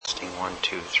1,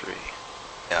 2, 3.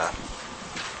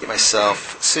 Get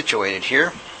myself situated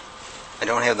here. I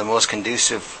don't have the most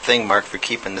conducive thing, Mark, for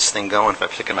keeping this thing going if I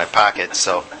stick in my pocket,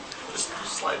 so I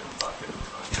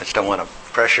just don't want to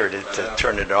pressure to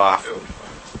turn it off,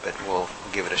 but we'll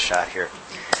give it a shot here.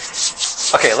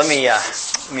 Okay, let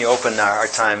me open our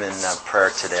time in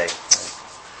prayer today.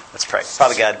 Let's pray.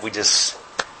 Father God, we just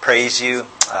praise you.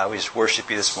 We just worship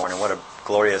you this morning. What a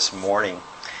glorious morning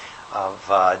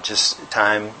of just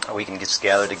time we can just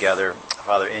gather together,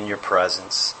 Father, in your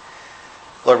presence.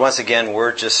 Lord, once again,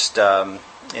 we're just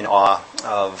in awe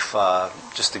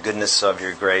of just the goodness of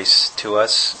your grace to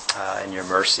us and your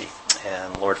mercy.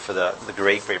 And Lord, for the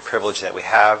great privilege that we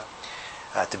have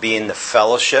to be in the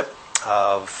fellowship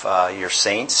of your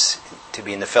saints, to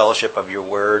be in the fellowship of your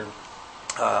word.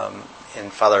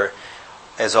 And Father,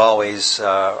 as always,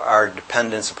 our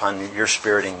dependence upon your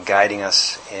Spirit in guiding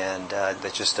us, and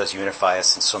that just does unify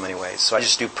us in so many ways. So I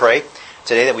just do pray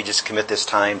today that we just commit this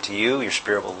time to you. Your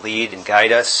Spirit will lead and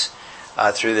guide us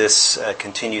through this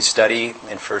continued study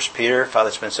in 1 Peter. Father,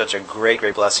 it's been such a great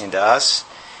blessing to us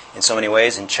in so many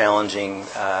ways, and challenging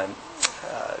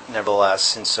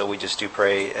nevertheless. And so we just do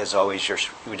pray, as always, you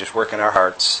would just work in our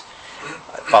hearts.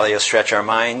 Father, you'll stretch our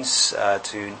minds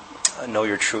to know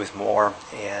your truth more,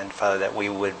 and Father, that we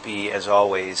would be, as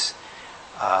always,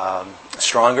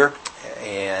 stronger,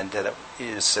 and that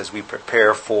is as we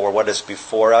prepare for what is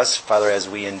before us, Father, as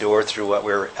we endure through what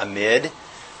we're amid,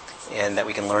 and that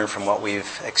we can learn from what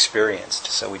we've experienced.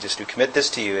 So we just do commit this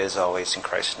to you, as always, in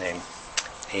Christ's name.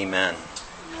 Amen.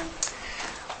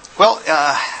 Well,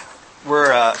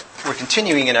 we're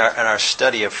continuing in our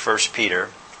study of 1 Peter,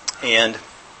 and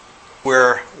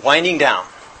we're winding down.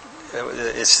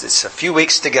 It's a few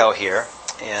weeks to go here,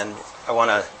 and I want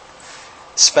to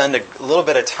spend a little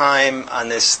bit of time on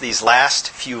these last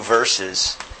few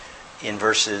verses, in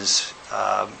verses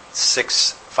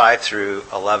 5 through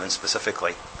 11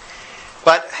 specifically.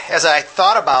 But as I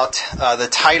thought about the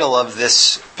title of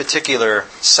this particular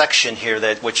section here,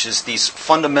 which is these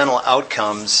fundamental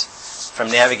outcomes from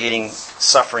navigating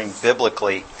suffering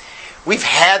biblically, we've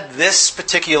had this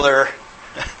particular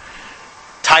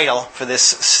title for this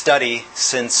study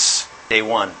since day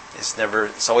one.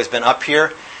 It's always been up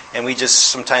here, and we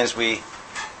sometimes we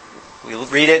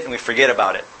read it and we forget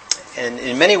about it. And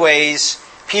in many ways,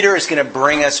 Peter is going to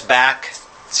bring us back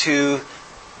to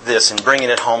this and bringing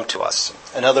it home to us.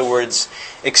 In other words,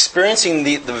 experiencing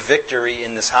the victory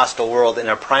in this hostile world and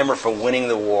a primer for winning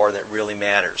the war that really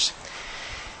matters.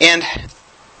 And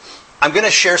I'm going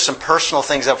to share some personal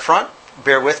things up front.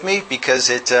 Bear with me, because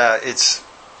it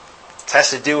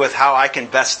has to do with how I can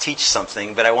best teach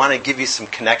something, but I want to give you some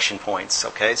connection points,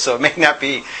 okay? So it may not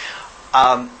be...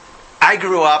 I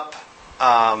grew up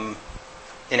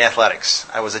in athletics.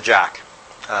 I was a jock.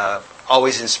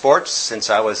 Always in sports since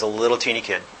I was a little teeny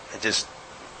kid.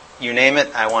 You name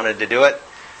it, I wanted to do it.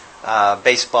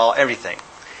 Baseball, everything.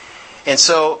 And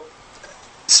so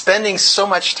spending so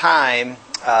much time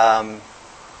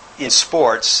in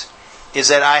sports is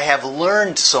that I have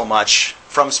learned so much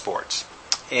from sports.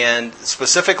 And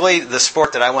specifically, the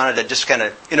sport that I wanted to just kind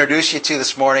of introduce you to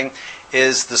this morning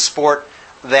is the sport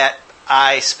that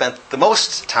I spent the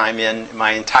most time in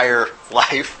my entire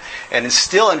life, and is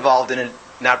still involved in it,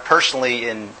 not personally,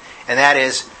 and that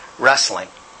is wrestling.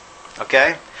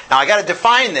 Okay? Now, I got to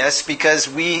define this because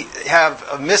we have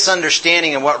a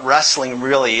misunderstanding of what wrestling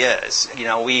really is. You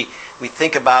know, we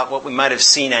think about what we might have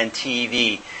seen on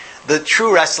TV. The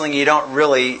true wrestling you don't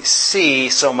really see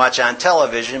so much on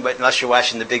television, but unless you're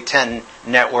watching the Big Ten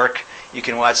network, you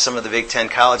can watch some of the Big Ten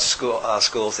college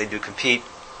schools. They do compete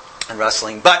in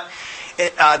wrestling. But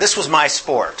this was my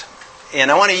sport.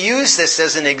 And I want to use this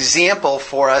as an example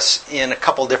for us in a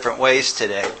couple different ways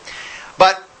today.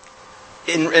 But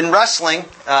in wrestling,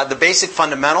 the basic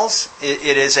fundamentals,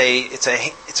 it's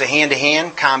a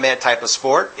hand-to-hand combat type of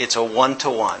sport. It's a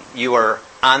 1-to-1. You're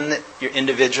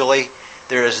individually.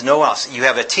 There is no else. You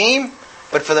have a team,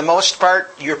 but for the most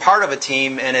part, you're part of a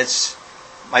team, and it's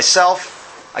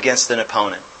myself against an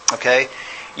opponent. Okay?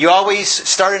 You always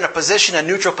start in a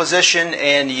neutral position,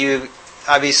 and you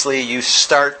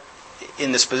start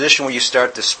in this position where you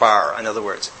start to spar, in other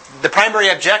words. The primary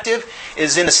objective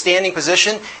is in a standing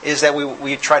position is that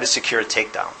we try to secure a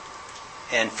takedown.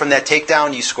 And from that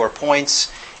takedown, you score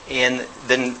points, and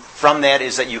then from that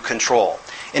is that you control.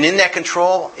 And in that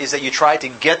control is that you try to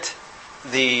get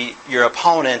your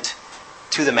opponent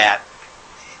to the mat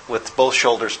with both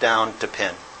shoulders down to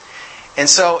pin. And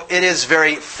so it is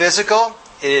very physical.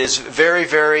 It is very,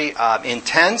 very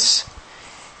intense.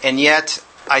 And yet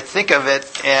I think of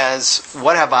it as,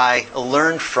 what have I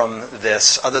learned from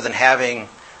this other than having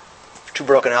 2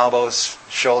 broken elbows,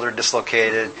 shoulder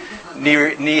dislocated,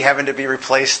 knee having to be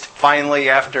replaced finally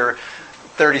after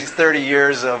 30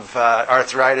 years of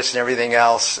arthritis and everything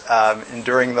else,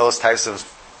 enduring those types of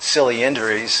silly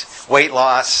injuries, weight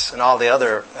loss, and all the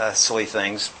other silly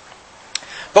things.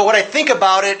 But what I think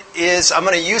about it is I'm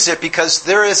going to use it because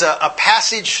there is a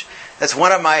passage that's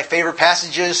one of my favorite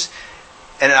passages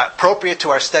and appropriate to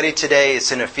our study today.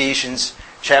 It's in Ephesians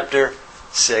chapter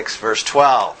 6, verse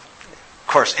 12. Of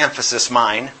course, emphasis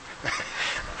mine.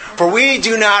 For we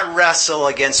do not wrestle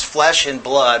against flesh and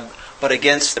blood, but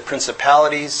against the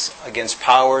principalities, against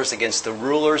powers, against the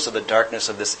rulers of the darkness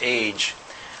of this age,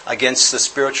 against the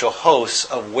spiritual hosts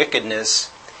of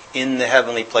wickedness in the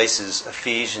heavenly places.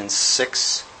 Ephesians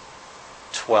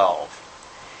 6:12.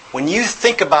 When you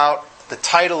think about the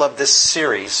title of this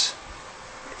series,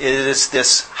 it is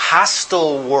this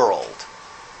hostile world.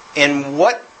 And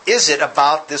what is it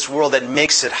about this world that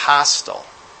makes it hostile?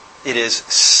 It is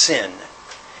sin.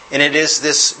 And it is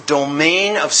this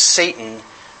domain of Satan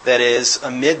that is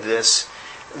amid this,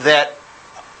 that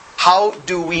how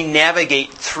do we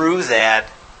navigate through that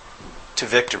to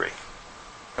victory?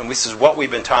 And this is what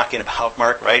we've been talking about,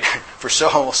 Mark, right, for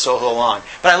so long.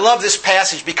 But I love this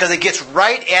passage because it gets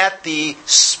right at the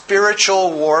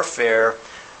spiritual warfare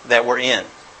that we're in.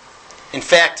 In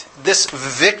fact, this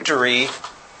victory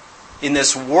in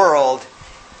this world,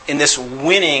 in this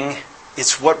winning,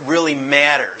 it's what really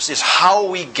matters, is how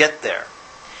we get there.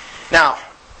 Now,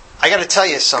 I got to tell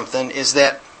you something, is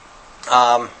that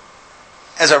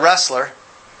as a wrestler,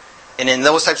 and in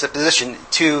those types of positions,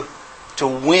 to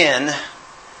win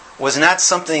was not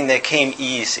something that came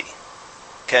easy.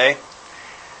 Okay?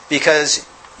 Because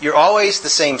you're always the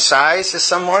same size as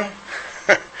someone.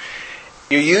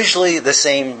 You're usually the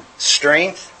same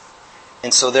strength.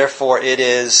 And so therefore it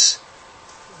is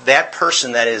that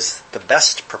person that is the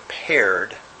best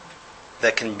prepared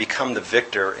that can become the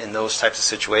victor in those types of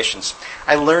situations.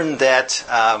 I learned that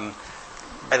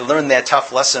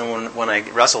tough lesson when I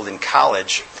wrestled in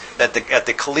college. That at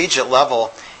the collegiate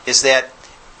level is that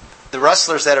the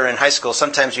wrestlers that are in high school,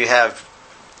 sometimes you have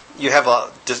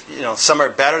some are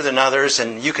better than others,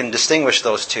 and you can distinguish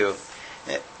those two.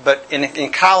 But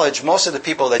in college, most of the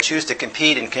people that choose to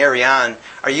compete and carry on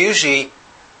are usually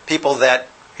people that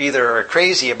either are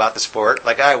crazy about the sport,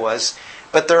 like I was,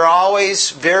 but they're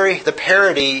always the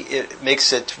parity, it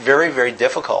makes it very, very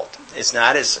difficult. It's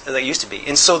not as it used to be.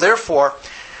 And so therefore,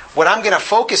 what I'm going to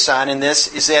focus on in this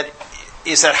is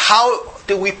that how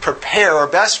do we prepare, or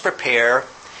best prepare,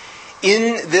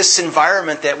 in this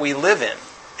environment that we live in.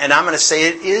 And I'm going to say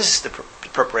it is the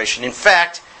preparation. In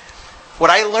fact,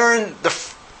 what I learned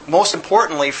most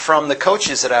importantly from the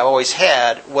coaches that I always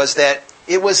had was that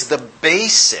it was the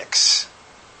basics,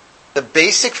 the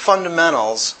basic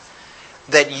fundamentals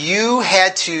that you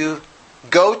had to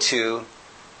go to,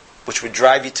 which would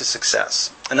drive you to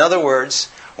success. In other words,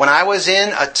 when I was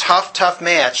in a tough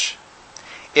match,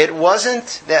 it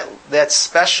wasn't that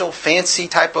special, fancy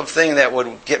type of thing that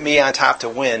would get me on top to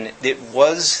win. It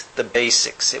was the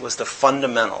basics. It was the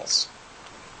fundamentals.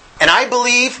 And I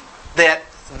believe that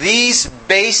these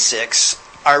basics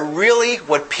are really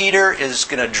what Peter is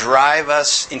going to drive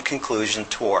us in conclusion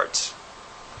towards.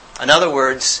 In other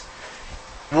words,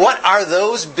 what are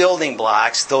those building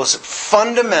blocks, those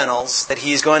fundamentals that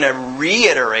he's going to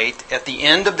reiterate at the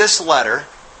end of this letter,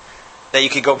 that you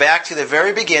could go back to the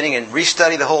very beginning and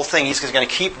restudy the whole thing. He's going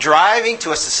to keep driving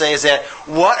to us to say is that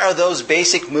what are those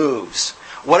basic moves?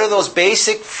 What are those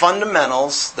basic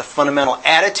fundamentals, the fundamental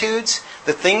attitudes,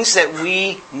 the things that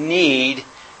we need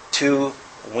to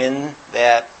win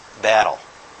that battle?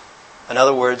 In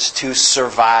other words, to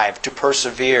survive, to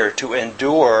persevere, to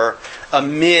endure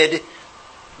amid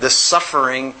the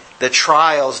suffering, the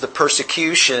trials, the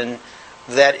persecution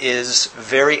that is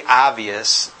very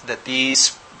obvious that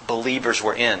these believers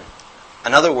were in.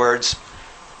 In other words,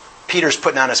 Peter's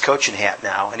putting on his coaching hat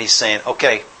now, and he's saying,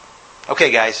 okay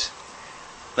guys,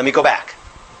 let me go back.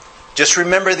 Just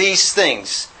remember these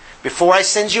things. Before I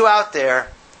send you out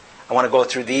there, I want to go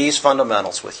through these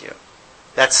fundamentals with you.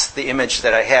 That's the image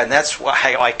that I had, and that's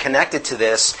why I connected to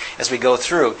this as we go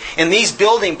through. And these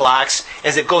building blocks,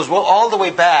 as it goes all the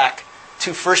way back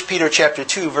to 1 Peter chapter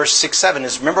 2, verse 6-7,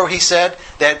 is remember what he said?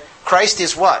 That Christ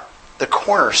is what? The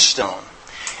cornerstone.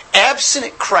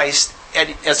 Absent Christ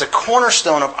as a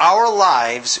cornerstone of our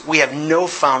lives, we have no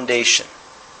foundation.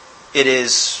 It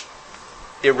is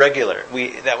irregular.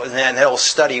 That was in that whole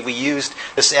study. We used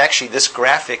this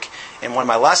graphic in one of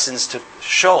my lessons to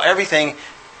show everything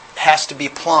has to be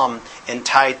plumb and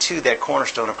tied to that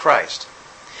cornerstone of Christ.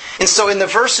 And so in the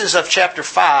verses of chapter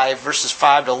 5, verses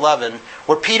 5 to 11,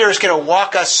 what Peter is going to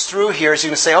walk us through here is he's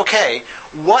going to say, okay,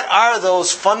 what are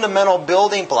those fundamental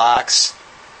building blocks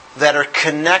that are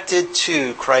connected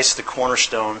to Christ the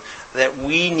cornerstone that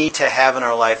we need to have in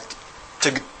our life?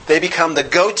 They become the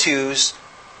go-tos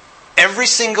every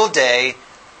single day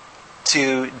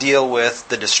to deal with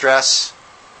the distress,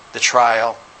 the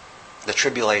trial, the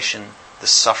tribulation, the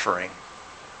suffering,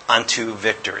 unto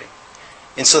victory.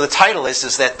 And so the title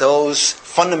is that those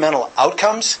fundamental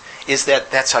outcomes is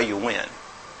that's how you win.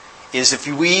 Is if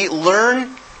we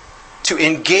learn to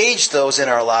engage those in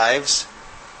our lives,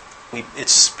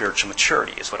 it's spiritual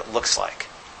maturity is what it looks like.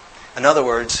 In other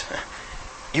words,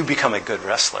 you become a good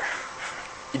wrestler.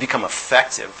 You become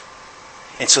effective.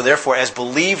 And so therefore, as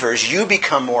believers, you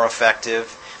become more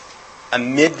effective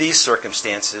amid these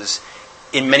circumstances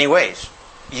in many ways.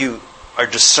 You are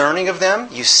discerning of them.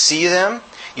 You see them.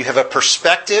 You have a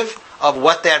perspective of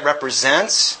what that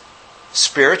represents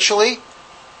spiritually.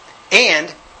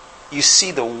 And you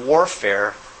see the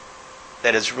warfare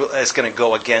that is going to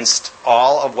go against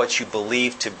all of what you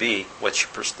believe to be what's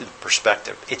your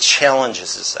perspective. It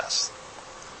challenges us.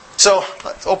 So,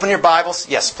 let's open your Bibles.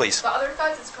 Yes, please. The other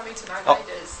thought that's coming to my mind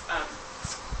is, I'm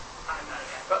not a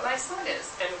dad, but my son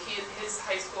is, and his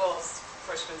high school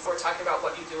freshmen were talking about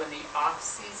what you do in the off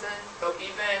season. So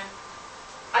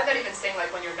I'm not even saying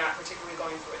like when you're not particularly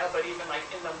going through it, but even like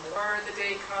in the more the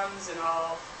day comes and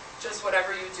all, just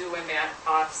whatever you do in that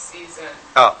off season.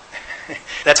 Oh,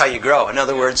 that's how you grow. In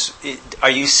other words,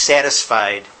 are you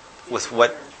satisfied with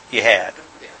what you had?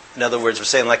 In other words, we're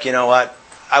saying like, you know what?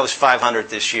 I was 500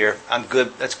 this year. I'm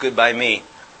good. That's good by me.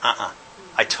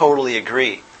 I totally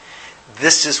agree.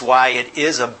 This is why it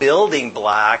is a building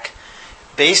block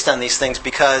based on these things,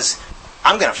 because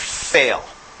I'm going to fail.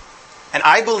 And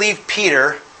I believe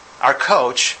Peter, our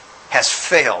coach, has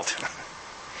failed.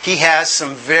 He has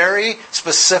some very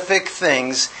specific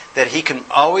things that he can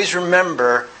always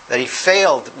remember that he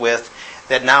failed with,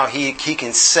 that now he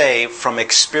can say from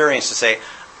experience to say,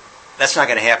 that's not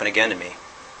going to happen again to me.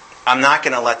 I'm not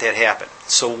going to let that happen.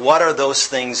 So what are those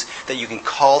things that you can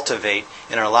cultivate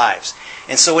in our lives?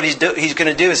 And so what he's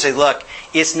going to do is say, look,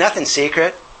 it's nothing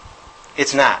secret.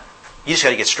 It's not. You just got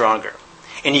to get stronger.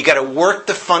 And you got to work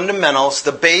the fundamentals,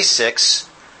 the basics,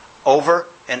 over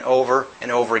and over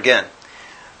and over again.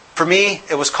 For me,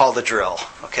 it was called the drill.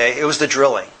 Okay, it was the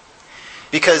drilling,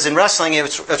 because in wrestling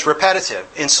it's repetitive,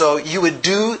 and so you would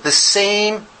do the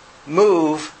same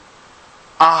move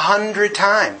 100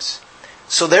 times.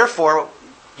 So therefore,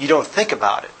 you don't think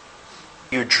about it.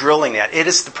 You're drilling that. It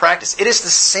is the practice. It is the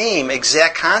same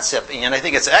exact concept, and I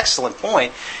think it's an excellent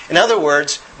point. In other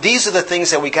words, these are the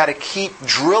things that we got to keep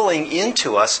drilling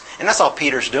into us, and that's all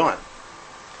Peter's doing.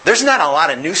 There's not a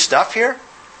lot of new stuff here.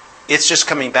 It's just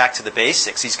coming back to the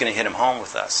basics. He's going to hit them home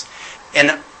with us.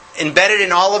 And embedded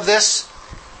in all of this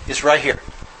is right here,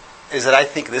 is that I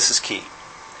think this is key.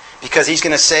 Because he's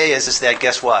going to say is that,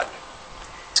 guess what?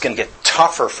 It's going to get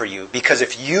tougher for you. Because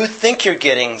if you think you're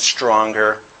getting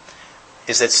stronger,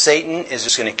 is that Satan is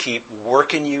just going to keep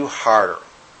working you harder.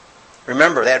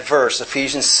 Remember that verse,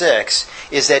 Ephesians 6,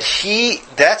 is that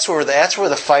that's where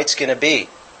the fight's going to be.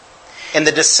 And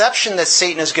the deception that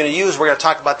Satan is going to use, we're going to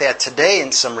talk about that today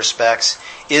in some respects,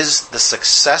 is the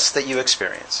success that you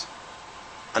experience.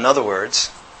 In other words,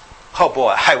 oh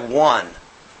boy, I won.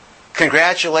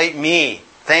 Congratulate me.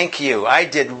 Thank you. I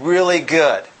did really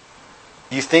good.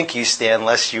 You think you stand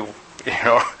unless you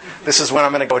know, this is when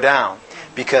I'm going to go down,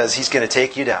 because he's going to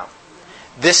take you down.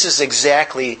 This is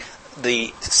exactly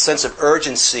the sense of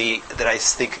urgency that I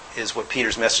think is what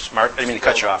Peter's message. Mark, I didn't mean to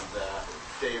cut you off.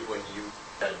 Dave, when you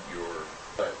had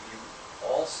but you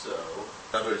also,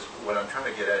 in other words, what I'm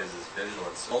trying to get at is this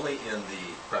vigilance only in the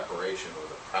preparation or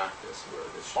the practice, where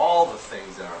it's all the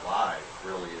things in our life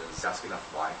really is asking enough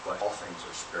why, but all things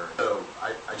are spiritual. So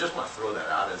I just want to throw that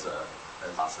out as a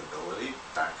possibility,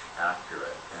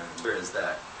 accurate, and there is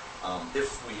that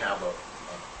if we have a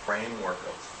framework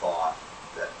of thought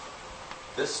that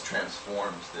this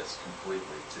transforms this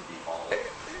completely to be all.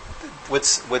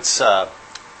 What's our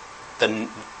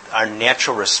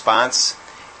natural response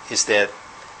is that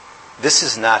this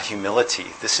is not humility.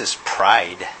 This is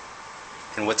pride.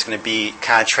 And what's going to be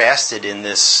contrasted in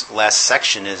this last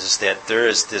section is that there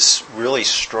is this really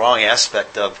strong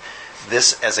aspect of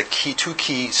this as two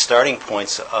key starting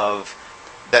points of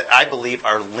that I believe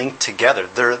are linked together.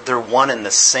 They're one and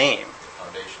the same.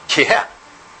 Foundation. Yeah.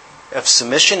 Of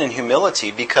submission and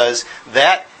humility, because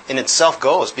that in itself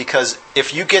goes. Because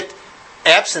if you get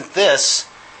absent this,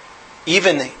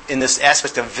 even in this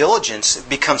aspect of vigilance, it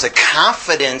becomes a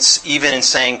confidence even in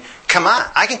saying, come on,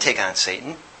 I can take on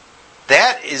Satan.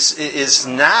 That is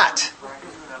not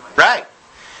right.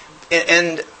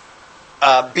 And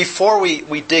before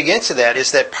we dig into that,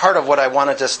 is that part of what I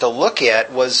wanted us to look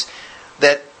at was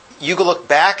that you could look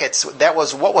back at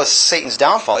what was Satan's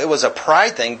downfall. It was a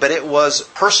pride thing, but it was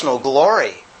personal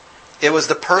glory. It was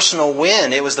the personal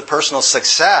win. It was the personal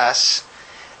success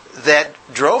that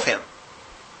drove him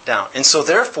down. And so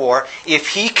therefore, if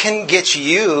he can get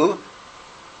you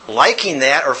liking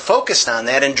that or focused on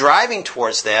that and driving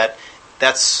towards that,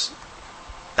 that's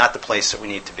not the place that we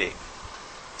need to be.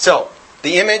 So,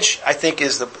 the image, I think,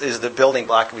 is the building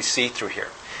block we see through here.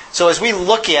 So as we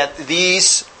look at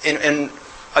these, and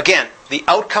again, the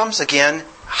outcomes,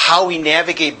 how we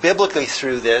navigate biblically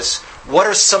through this, what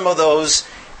are some of those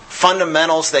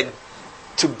fundamentals that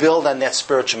to build on that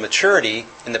spiritual maturity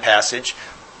in the passage?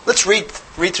 Let's read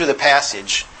through the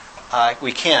passage.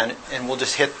 We can, and we'll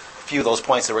just hit a few of those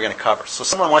points that we're going to cover. So if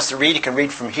someone wants to read, you can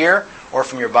read from here or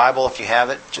from your Bible if you have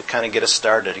it, to kind of get us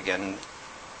started again.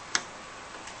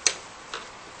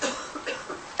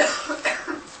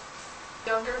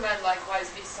 Younger men likewise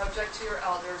be subject to your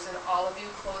elders, and all of you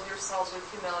clothe yourselves with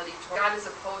humility. God is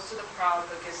opposed to the proud,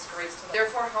 but gives grace to them.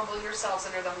 Therefore humble yourselves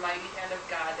under the mighty hand of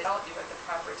God, that help you at the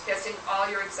proper time, casting all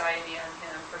your anxiety on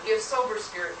Him. For He is sober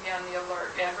spirit, be on the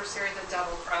alert. The adversary, the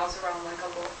devil, prowls around like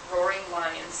a roaring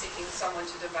lion, seeking someone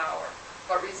to devour.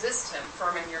 But resist him,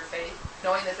 firm in your faith,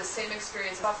 knowing that the same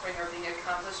experience and suffering are being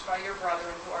accomplished by your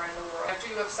brethren who are in the world. After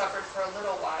you have suffered for a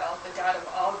little while, the God of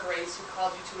all grace, who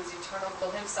called you to His eternal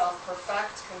will Himself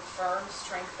perfect, confirm,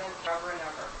 strengthen, forever and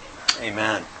ever.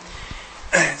 Amen.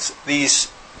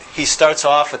 He starts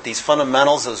off with these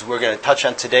fundamentals, as we're going to touch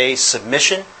on today.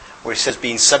 Submission, where he says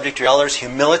being subject to your elders.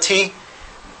 Humility,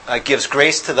 gives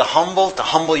grace to the humble, to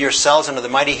humble yourselves under the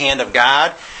mighty hand of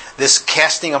God. This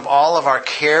casting of all of our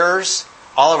cares,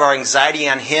 all of our anxiety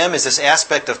on Him, is this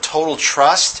aspect of total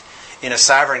trust in a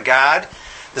sovereign God.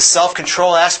 The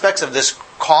self-control aspects of this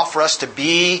call for us to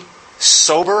be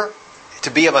sober,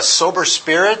 to be of a sober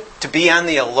spirit, to be on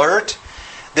the alert.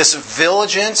 This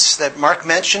vigilance that Mark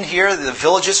mentioned here, the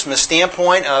vigilance from the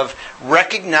standpoint of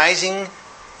recognizing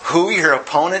who your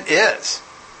opponent is.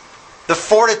 The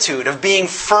fortitude of being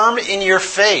firm in your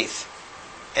faith.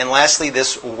 And lastly,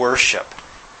 this worship.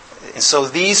 And so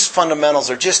these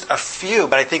fundamentals are just a few,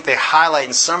 but I think they highlight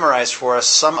and summarize for us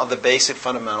some of the basic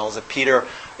fundamentals that Peter,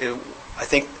 I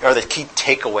think, are the key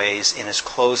takeaways in his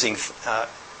closing.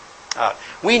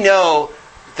 We know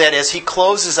that as he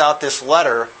closes out this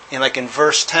letter, in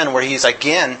verse 10, where he's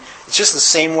again, it's just the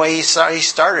same way he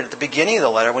started at the beginning of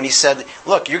the letter when he said,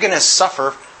 look, you're going to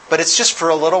suffer, but it's just for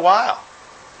a little while.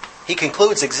 He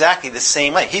concludes exactly the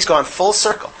same way. He's gone full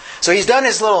circle. So he's done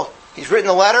he's written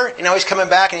the letter, and now he's coming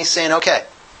back and he's saying, okay,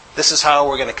 this is how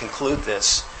we're going to conclude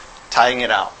this, tying it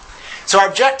out. So our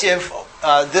objective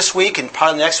this week and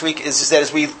part of next week is that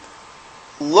as we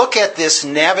look at this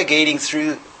navigating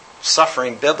through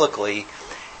suffering biblically,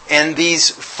 and these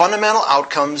fundamental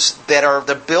outcomes that are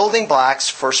the building blocks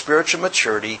for spiritual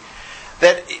maturity,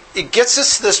 that it gets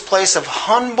us to this place of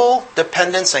humble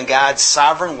dependence on God's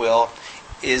sovereign will,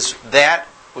 is that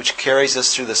which carries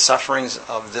us through the sufferings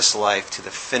of this life to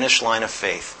the finish line of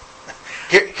faith.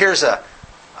 Here's a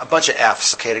bunch of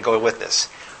F's, okay, to go with this.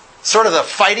 Sort of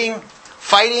faithfully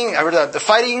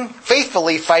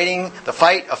fighting the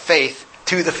fight of faith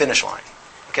to the finish line.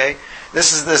 Okay?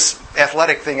 This is this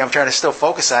athletic thing I'm trying to still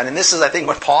focus on, and this is, I think,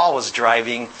 what Paul was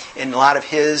driving in a lot of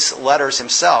his letters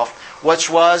himself, which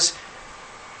was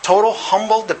total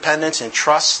humble dependence and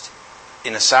trust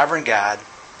in a sovereign God,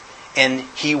 and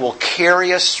He will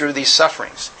carry us through these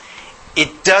sufferings.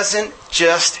 It doesn't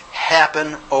just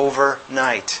happen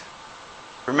overnight.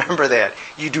 Remember that.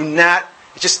 It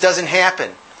just doesn't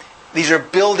happen. These are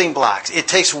building blocks. It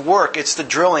takes work. It's the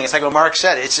drilling. It's like what Mark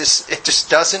said. It just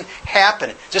doesn't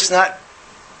happen. Just not,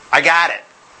 I got it.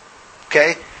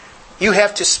 Okay? You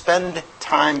have to spend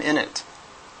time in it.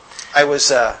 I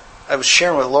was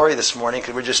sharing with Lori this morning,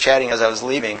 because we were just chatting as I was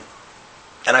leaving,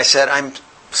 and I said, I'm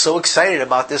so excited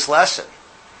about this lesson.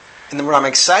 And what I'm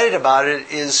excited about it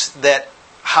is that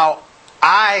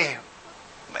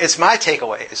it's my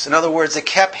takeaways. In other words, it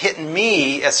kept hitting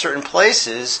me at certain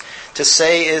places to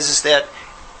say is that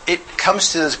it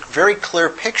comes to this very clear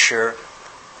picture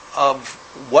of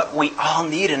what we all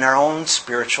need in our own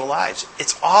spiritual lives.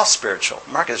 It's all spiritual.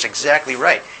 Mark is exactly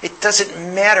right. It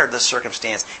doesn't matter the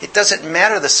circumstance. It doesn't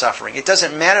matter the suffering. It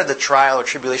doesn't matter the trial or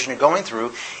tribulation you're going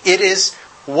through. It is,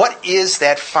 what is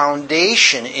that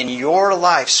foundation in your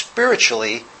life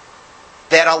spiritually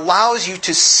that allows you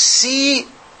to see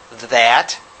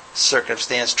that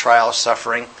circumstance, trial,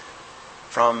 suffering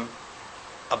from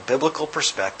a biblical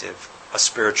perspective, a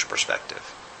spiritual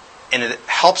perspective. And it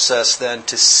helps us then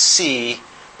to see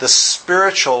the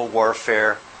spiritual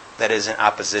warfare that is in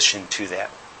opposition to that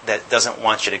doesn't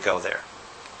want you to go there.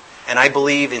 And I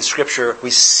believe in Scripture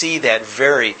we see that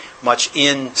very much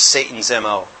in Satan's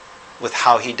MO with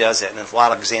how he does it. And there's a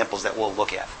lot of examples that we'll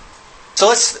look at. So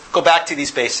let's go back to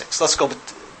these basics. Let's go to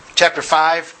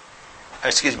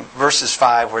verses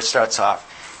 5, where it starts off.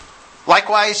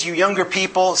 Likewise, you younger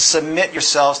people, submit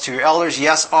yourselves to your elders.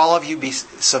 Yes, all of you be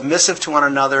submissive to one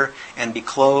another and be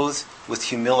clothed with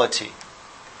humility.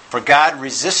 For God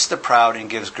resists the proud and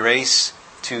gives grace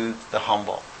to the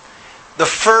humble. The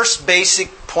first basic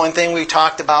thing we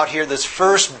talked about here, this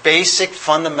first basic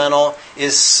fundamental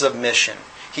is submission.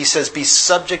 He says, be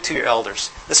subject to your elders.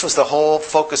 This was the whole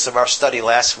focus of our study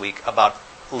last week about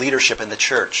leadership in the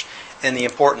church and the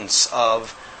importance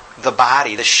of the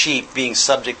body, the sheep, being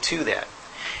subject to that.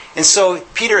 And so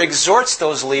Peter exhorts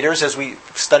those leaders, as we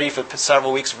studied for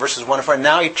several weeks, verses 1 to 4.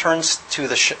 Now he turns to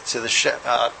the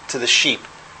sheep,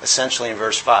 essentially in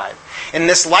verse 5. And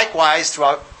this likewise,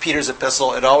 throughout Peter's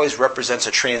epistle, it always represents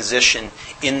a transition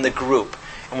in the group.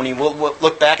 And when you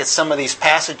look back at some of these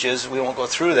passages, we won't go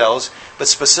through those, but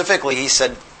specifically he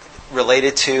said,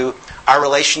 related to our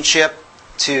relationship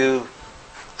to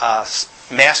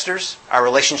masters, our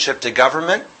relationship to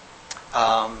government,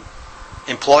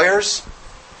 employers.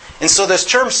 And so this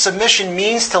term submission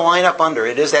means to line up under.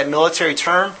 It is that military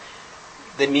term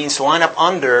that means to line up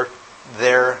under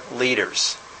their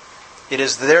leaders. It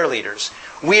is their leaders.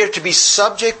 We are to be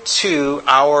subject to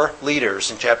our leaders.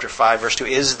 In chapter 5, verse 2,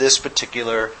 is this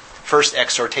particular first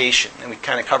exhortation. And we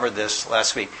kind of covered this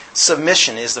last week.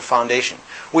 Submission is the foundation.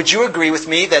 Would you agree with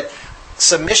me that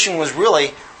submission was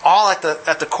really all at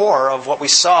the core of what we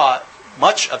saw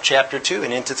much of chapter 2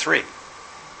 and into 3?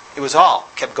 It was all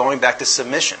kept going back to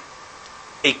submission.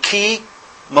 A key,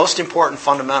 most important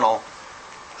fundamental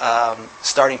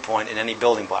starting point in any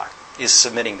building block is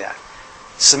submitting that.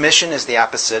 Submission is the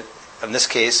opposite, in this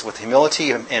case, with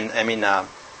humility and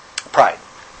pride.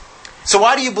 So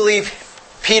why do you believe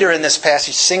Peter in this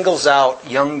passage singles out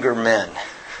younger men?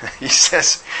 He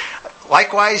says,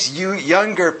 likewise, you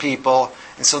younger people,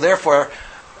 and so therefore,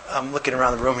 I'm looking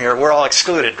around the room here, we're all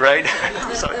excluded, right?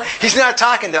 So he's not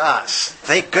talking to us.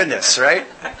 Thank goodness, right?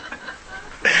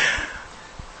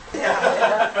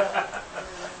 I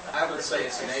would say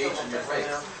it's an age in your faith.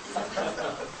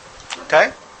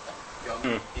 Okay?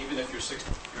 Young, even if you're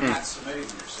 60, you're not submitting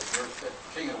to yourself. You're the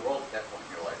king of the world at that point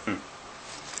in your life.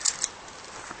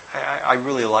 I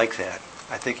really like that.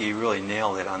 I think he really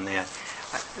nailed it on that.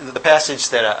 The passage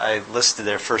that I listed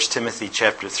there, 1 Timothy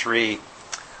chapter 3,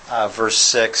 verse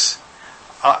 6,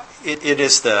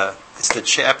 it's the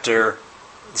chapter,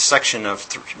 the section of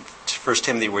 1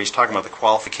 Timothy where he's talking about the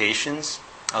qualifications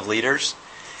of leaders.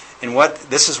 And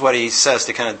this is what he says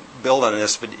to kind of build on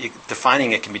this, but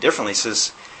defining it can be differently. He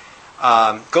says,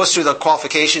 goes through the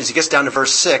qualifications. He gets down to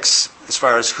verse 6 as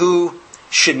far as who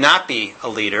should not be a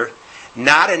leader.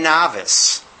 Not a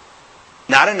novice,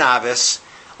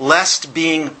 lest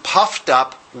being puffed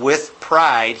up with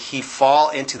pride, he fall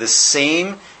into the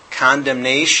same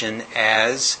condemnation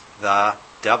as the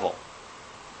devil.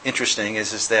 Interesting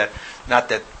is that not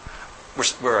that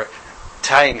we're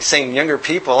saying younger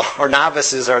people or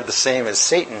novices are the same as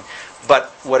Satan, but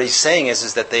what he's saying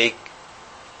is that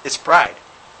it's pride.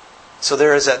 So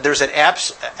there's an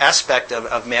aspect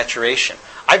of maturation.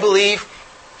 I believe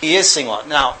he is single out.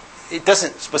 Now, it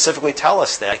doesn't specifically tell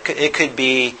us that. It could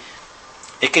be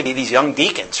these young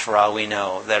deacons, for all we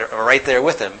know, that are right there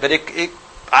with him. But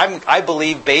I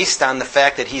believe, based on the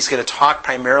fact that he's going to talk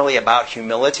primarily about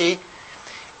humility,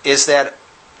 is that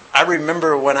I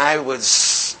remember when I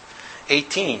was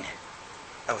 18,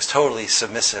 I was totally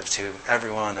submissive to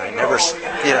everyone. I never,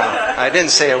 I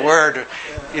didn't say a word.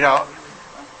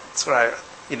 That's what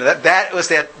that was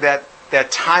that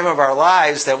time of our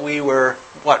lives that we were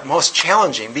most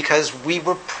challenging because we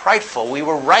were prideful. We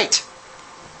were right.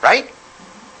 And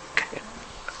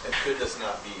could this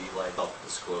not be like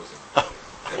self-disclosing?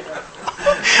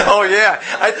 Oh yeah,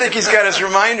 I think he's got his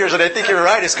reminders, and I think you're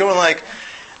right. It's going like,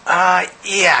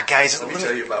 yeah, guys.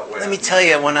 Let me tell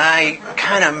you when I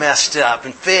kind of messed up.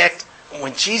 In fact,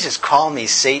 when Jesus called me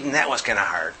Satan, that was kind of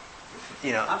hard.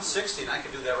 I'm 60 and I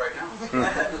can do that right now.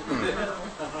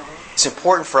 It's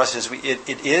important for us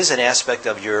it is an aspect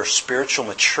of your spiritual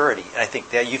maturity. And I think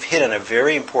that you've hit on a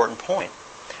very important point.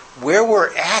 Where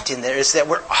we're at in there is that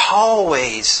we're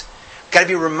always got to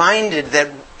be reminded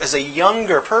that as a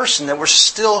younger person that we're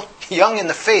still young in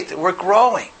the faith, that we're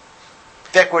growing.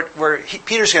 In fact, where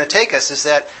Peter's going to take us is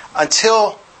that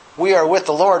until we are with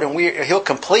the Lord and He'll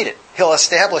complete it, He'll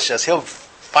establish us, He'll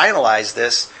finalize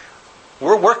this,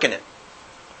 we're working it.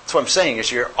 That's what I'm saying, is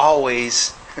you're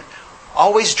always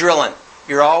drilling.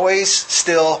 You're always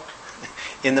still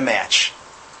in the match.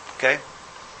 Okay?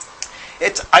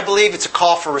 I believe it's a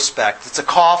call for respect. It's a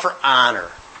call for honor.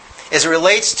 As it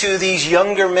relates to these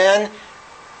younger men,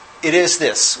 it is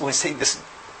this. When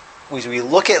we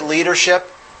look at leadership,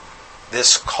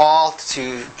 this call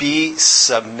to be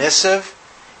submissive,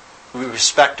 we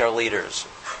respect our leaders,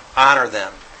 honor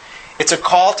them. It's a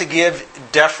call to give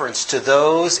deference to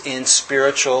those in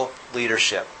spiritual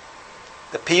leadership.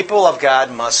 The people of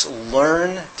God must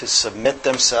learn to submit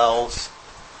themselves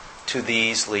to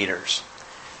these leaders.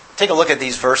 Take a look at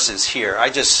these verses here. I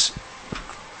just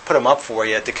put them up for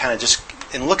you to kind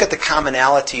of and look at the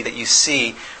commonality that you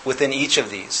see within each of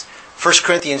these. 1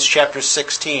 Corinthians chapter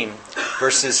 16,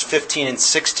 verses 15 and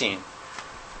 16.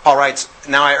 Paul writes,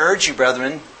 "Now I urge you,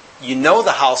 brethren, you know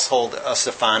the household of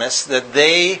Stephanas, that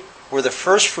they were the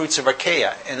first fruits of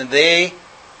Achaia, and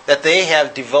that they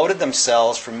have devoted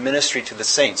themselves for ministry to the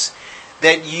saints,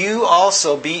 that you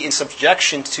also be in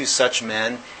subjection to such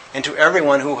men, and to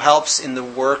everyone who helps in the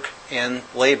work and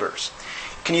labors."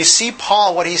 Can you see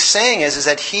Paul? What he's saying is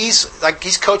that he's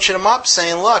coaching them up,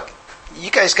 saying, "Look,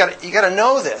 you guys got to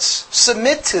know this.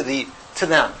 Submit to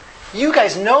them. You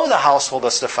guys know the household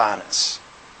of Stephanas,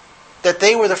 that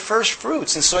they were the first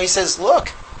fruits." And so he says,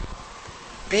 "Look,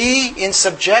 be in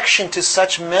subjection to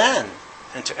such men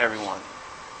and to everyone."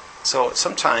 So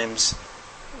sometimes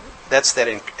that's that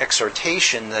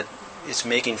exhortation that is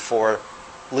making for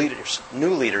leaders,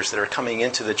 new leaders that are coming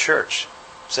into the church,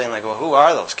 saying like, "Well, who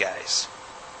are those guys?"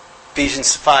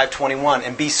 Ephesians 5:21,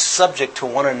 "And be subject to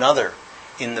one another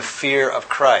in the fear of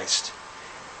Christ."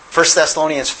 1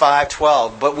 Thessalonians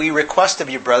 5:12, "But we request of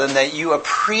you, brethren, that you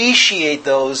appreciate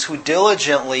those who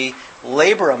diligently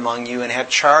labor among you and have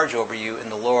charge over you in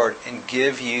the Lord and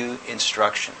give you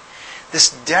instruction." This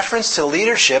deference to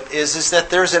leadership is that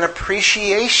there's an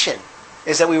appreciation,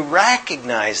 is that we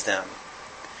recognize them.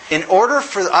 In order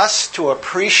for us to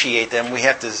appreciate them, we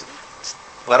have to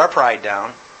let our pride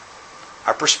down,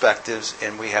 our perspectives,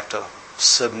 and we have to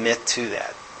submit to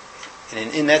that.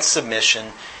 And in that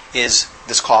submission is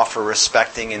this call for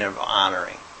respecting and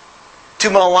honoring. To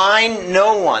malign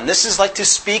no one. This is like to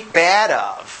speak bad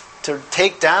of, to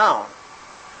take down.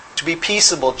 To be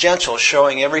peaceable, gentle,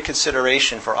 showing every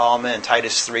consideration for all men.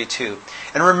 Titus 3:2.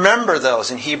 And remember those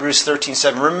in Hebrews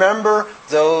 13:7. Remember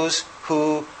those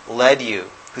who led you,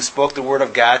 who spoke the word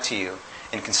of God to you,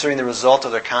 and concerning the result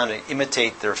of their conduct,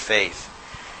 imitate their faith.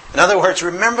 In other words,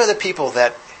 remember the people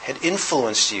that had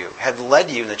influenced you, had led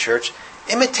you in the church,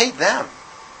 imitate them.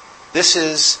 This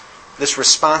is this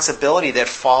responsibility that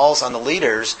falls on the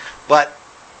leaders, but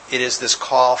it is this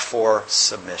call for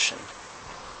submission.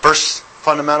 First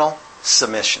fundamental,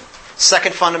 submission.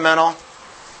 Second fundamental,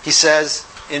 he says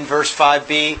in verse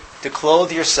 5b, to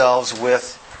clothe yourselves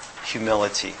with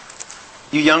humility.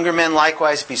 You younger men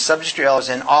likewise be subject to your elders,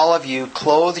 and all of you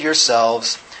clothe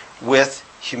yourselves with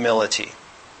humility.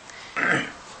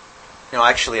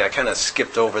 Actually, I kind of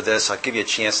skipped over this. I'll give you a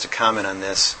chance to comment on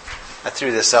this. I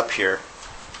threw this up here,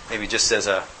 maybe just as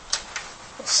a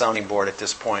sounding board at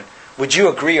this point. Would you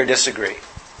agree or disagree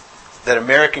that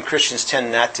American Christians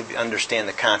tend not to understand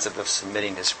the concept of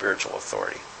submitting to spiritual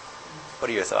authority? What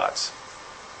are your thoughts?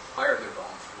 Fire their bones.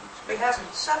 We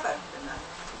haven't suffered enough.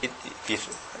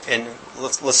 And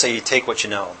let's say you take what you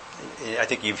know. I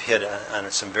think you've hit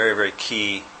on some very, very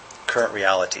key current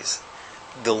realities.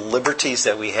 The liberties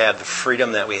that we have, the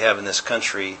freedom that we have in this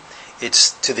country,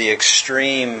 it's to the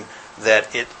extreme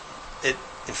that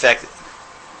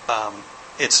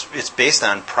it's based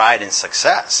on pride and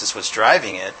success. It's what's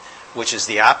driving it, which is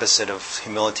the opposite of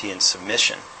humility and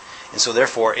submission. And so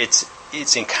therefore it's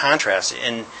in contrast.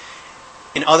 In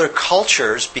other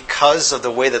cultures, because of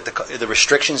the way that the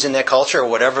restrictions in that culture or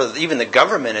whatever, even the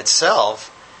government itself,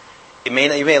 you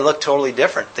may look totally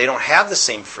different. They don't have the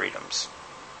same freedoms.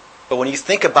 But when you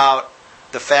think about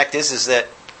the fact is that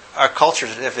our culture,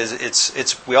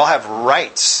 we all have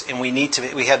rights, and we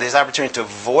have this opportunity to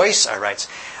voice our rights.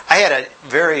 I had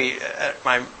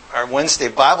our Wednesday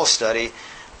Bible study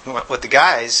with the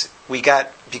guys. We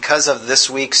got, because of this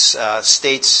week's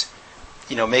states,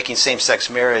 making same-sex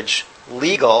marriage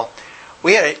legal,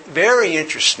 we had a very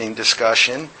interesting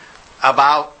discussion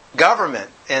about government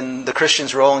and the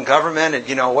Christian's role in government,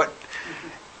 and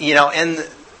and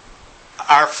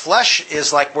our flesh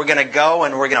is like, we're going to go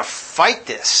and we're going to fight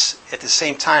this, at the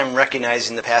same time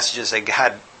recognizing the passages that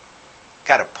God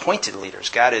appointed leaders.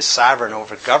 God is sovereign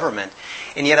over government.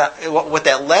 And yet what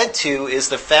that led to is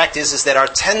the fact is that our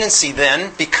tendency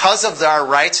then, because of our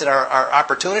rights and our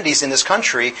opportunities in this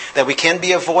country, that we can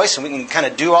be a voice and we can kind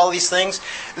of do all these things,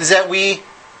 is that we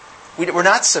We're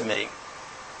not submitting.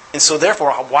 And so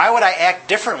therefore, why would I act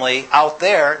differently out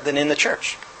there than in the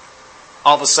church?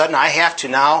 All of a sudden, I have to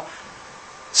now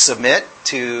submit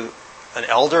to an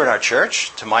elder in our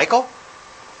church, to Michael?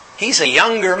 He's a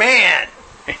younger man.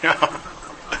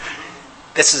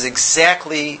 This is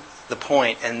exactly the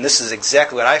point, and this is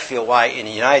exactly what I feel why in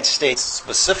the United States,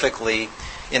 specifically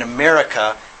in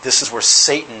America, this is where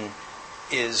Satan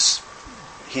is,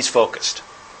 he's focused.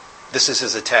 This is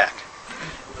his attack.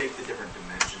 Take the different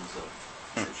dimensions of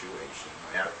situation.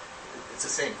 Yeah, it's the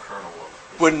same kernel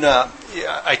of...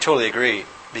 Yeah, I totally agree,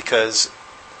 because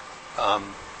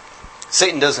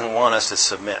Satan doesn't want us to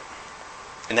submit.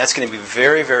 And that's going to be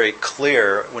very, very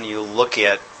clear when you look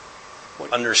at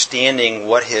understanding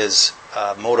what his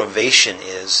motivation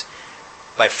is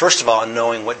by, first of all,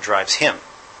 knowing what drives him.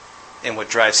 And what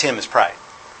drives him is pride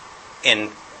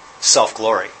and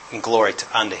self-glory and glory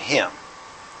unto him.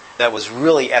 That was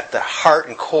really at the heart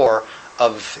and core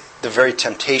of the very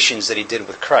temptations that he did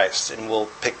with Christ. And we'll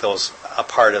pick those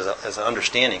apart as an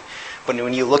understanding. But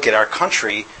when you look at our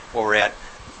country, where we're at,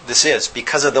 this is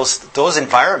because of those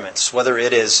environments, whether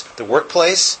it is the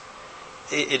workplace,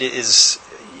 it is,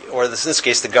 or in this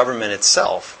case, the government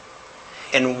itself.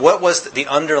 And what was the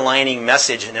underlining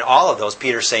message in all of those?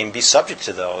 Peter saying, be subject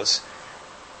to those.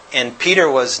 And Peter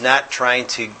was not trying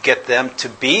to get them to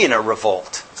be in a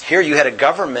revolt. Here you had a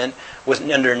government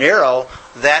under Nero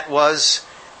that was,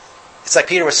 it's like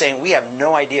Peter was saying, we have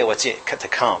no idea what's to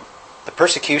come. The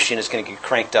persecution is going to get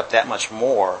cranked up that much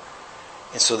more.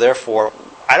 And so therefore,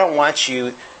 I don't want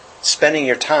you spending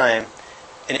your time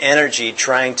and energy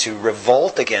trying to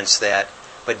revolt against that,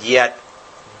 but yet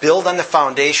build on the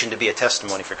foundation to be a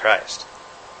testimony for Christ.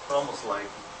 It's almost like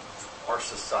our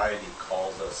society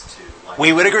calls us to...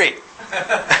 We would agree.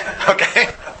 Okay?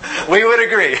 We would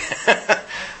agree.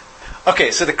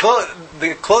 Okay, so the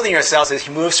clothing yourselves is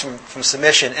he moves from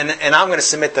submission, and I'm going to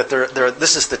submit that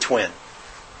this is the twin.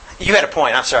 You had a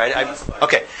point. I'm sorry.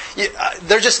 Okay,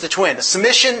 they're just the twin.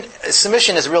 Submission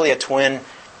is really a twin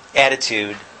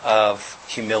attitude of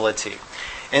humility,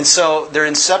 and so they're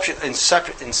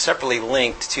inseparably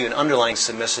linked to an underlying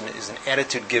submission is an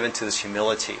attitude given to this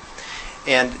humility,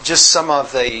 and just some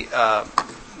of the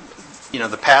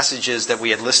the passages that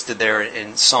we had listed there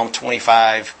in Psalm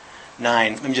 25:9.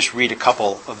 Let me just read a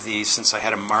couple of these since I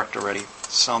had them marked already.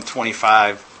 Psalm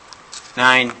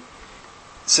 25:9.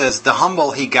 Says, the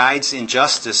humble he guides in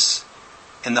justice,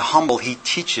 and the humble he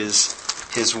teaches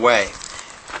his way.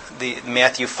 The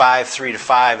Matthew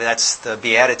 5:3-5, that's the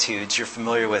Beatitudes. You're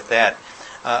familiar with that.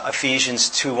 Ephesians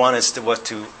 2:1 is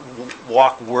to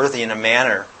walk worthy in a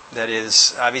manner that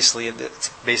is obviously it's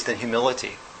based on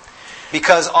humility.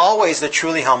 Because always the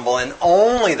truly humble and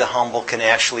only the humble can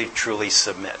actually truly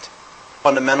submit.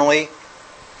 Fundamentally,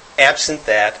 absent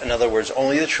that, in other words,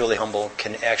 only the truly humble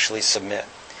can actually submit.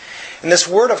 And this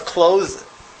word of clothe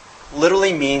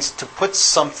literally means to put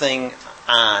something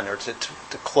on or to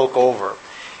cloak over.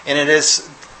 And it is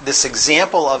this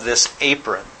example of this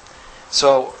apron.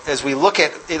 So as we look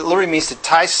at it, literally means to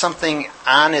tie something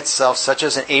on itself, such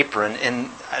as an apron. And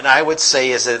I would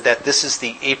say is that this is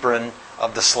the apron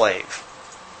of the slave.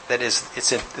 That is,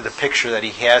 it's in the picture that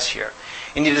he has here.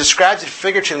 And he describes it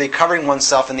figuratively, covering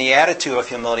oneself in the attitude of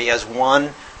humility as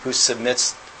one who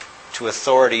submits to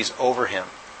authorities over him.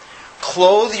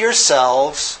 Clothe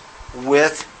yourselves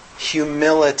with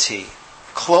humility.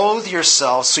 Clothe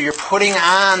yourselves, so you're putting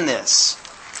on this.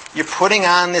 You're putting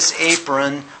on this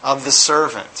apron of the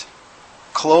servant.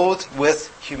 Clothed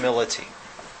with humility.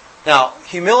 Now,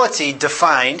 humility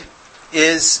defined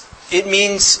it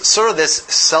means sort of this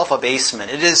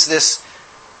self-abasement. It is this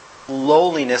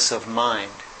lowliness of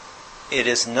mind. It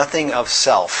is nothing of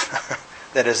self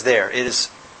that is there. It is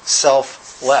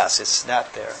selfless. It's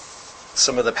not there.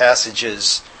 Some of the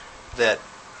passages that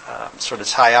sort of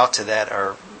tie out to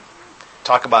that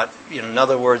talk about, in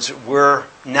other words, we're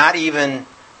not even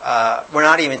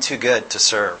too good to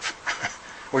serve.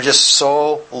 We're just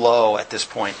so low at this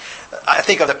point. I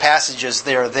think of the passages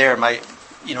there.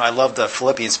 I love the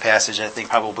Philippians passage. I think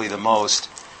probably the most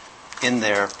in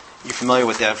there. You're familiar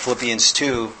with that, Philippians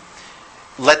 2.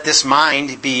 Let this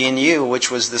mind be in you, which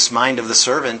was this mind of the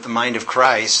servant, the mind of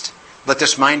Christ. Let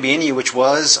this mind be in you, which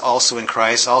was also in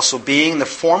Christ, also being the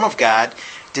form of God,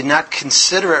 did not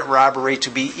consider it robbery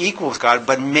to be equal with God,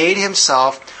 but made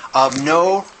himself of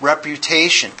no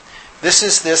reputation. This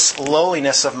is this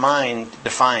lowliness of mind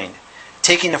defined.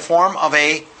 Taking the form of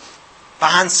a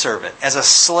bondservant, as a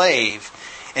slave,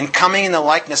 and coming in the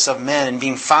likeness of men, and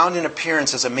being found in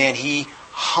appearance as a man, he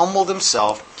humbled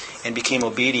himself and became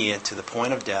obedient to the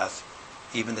point of death,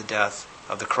 even the death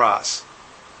of the cross.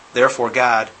 Therefore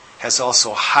God has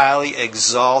also highly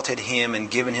exalted him and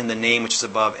given him the name which is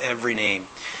above every name.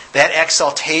 That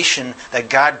exaltation that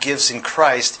God gives in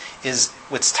Christ is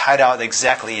what's tied out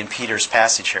exactly in Peter's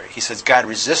passage here. He says, God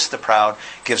resists the proud,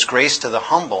 gives grace to the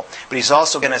humble. But he's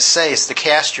also going to say it's to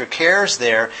cast your cares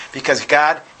there because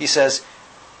God, he says,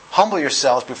 humble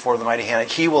yourselves before the mighty hand.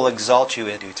 He will exalt you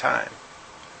in due time.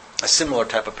 A similar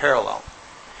type of parallel.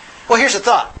 Well, here's a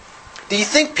thought. Do you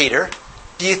think Peter,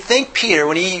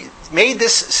 when he made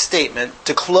this statement,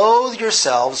 to clothe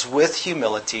yourselves with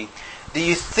humility, do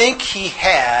you think he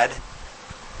had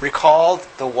recalled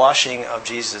the washing of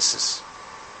Jesus?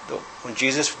 When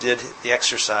Jesus did the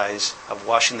exercise of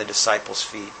washing the disciples'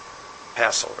 feet,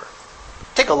 Passover.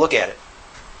 Take a look at it.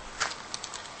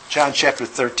 John chapter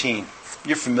 13.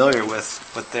 You're familiar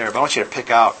with there, but I want you to pick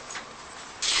out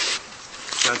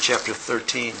John chapter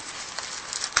 13.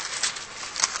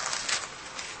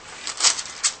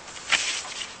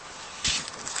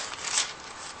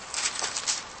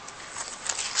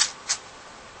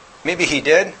 Maybe he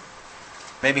did,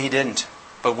 maybe he didn't,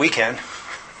 but we can.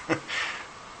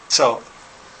 So,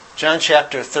 John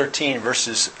chapter 13,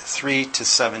 verses 3 to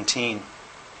 17.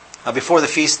 Before the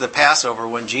feast of the Passover,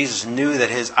 when Jesus knew that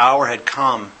his hour had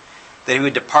come, that he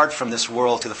would depart from this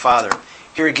world to the Father.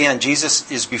 Here again,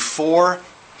 Jesus is before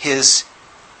his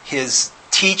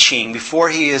teaching, before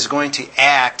he is going to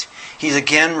act, he's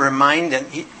again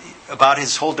reminded about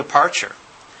his whole departure.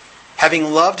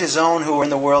 Having loved his own who were in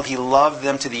the world, he loved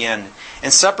them to the end.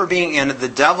 And supper being ended, the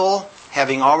devil,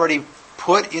 having already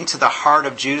put into the heart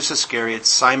of Judas Iscariot,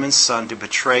 Simon's son, to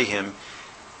betray him,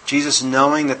 Jesus,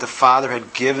 knowing that the Father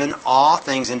had given all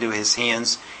things into his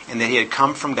hands, and that he had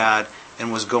come from God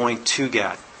and was going to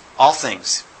God. All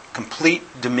things. Complete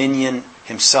dominion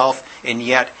himself, and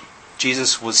yet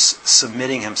Jesus was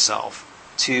submitting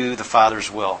himself to the Father's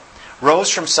will.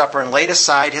 Rose from supper and laid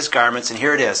aside his garments, and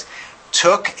here it is.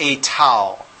 Took a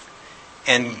towel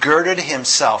and girded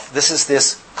himself. This is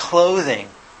this clothing.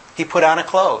 He put on a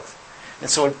cloth. And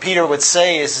so what Peter would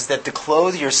say is that to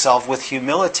clothe yourself with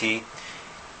humility,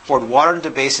 poured water into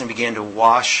the basin and began to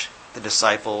wash the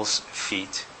disciples'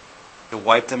 feet, to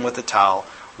wipe them with the towel,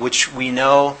 which we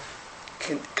know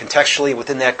contextually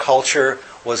within that culture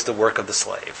was the work of the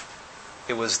slave.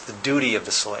 It was the duty of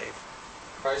the slave.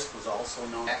 Christ was also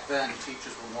known back then.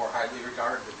 Teachers were more highly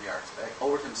regarded than they are today.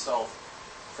 Lowered himself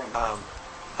from. I'm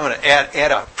going to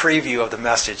add a preview of the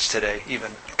message today,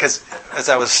 even because as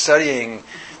I was studying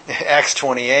Acts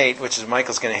 28, which is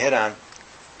Michael's going to hit on,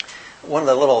 one of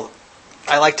the little,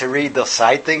 I like to read the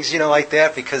side things, like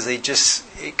that, because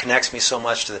it connects me so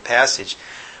much to the passage.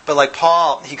 But like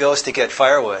Paul, he goes to get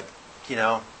firewood.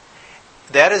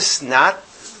 That is not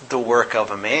the work of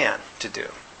a man to do.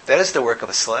 That is the work of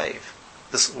a slave.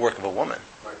 This is the work of a woman.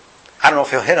 Right. I don't know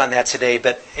if he'll hit on that today,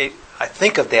 but I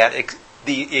think of that,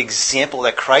 the example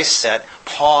that Christ set,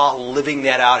 Paul living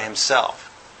that out himself.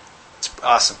 It's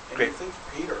awesome. And Great. you think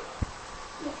Peter,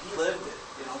 he lived it.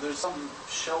 There's some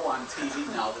show on TV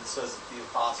now that says that the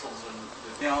apostles and,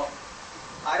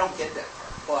 I don't get that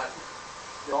part, but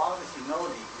there's a lot of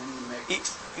humility in the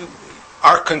mix.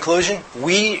 Our conclusion,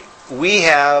 we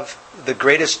have the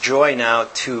greatest joy now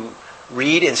to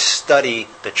read and study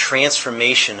the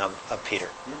transformation of Peter.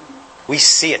 We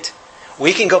see it.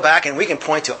 We can go back and we can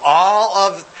point to all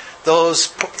of those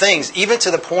things, even to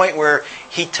the point where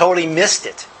he totally missed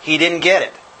it. He didn't get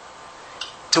it.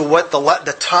 To what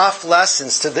the tough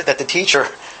lessons that the teacher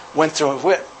went through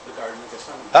with. The Garden of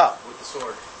Gethsemane with the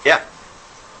sword. Yeah.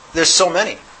 There's so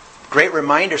many great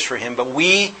reminders for him, but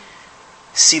we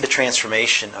see the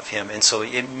transformation of him, and so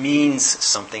it means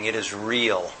something. It is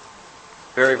real.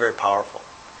 Very, very powerful.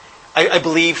 I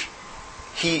believe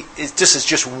this is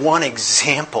just one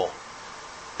example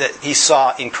that he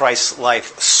saw in Christ's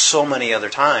life so many other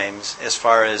times, as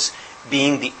far as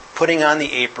putting on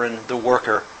the apron, the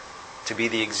worker, to be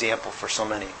the example for so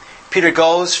many. Peter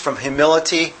goes from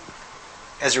humility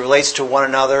as it relates to one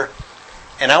another,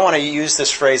 and I want to use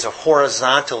this phrase of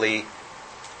horizontally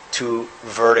to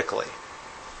vertically.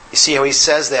 You see how he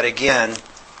says that again,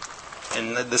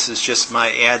 and this is just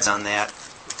my adds on that.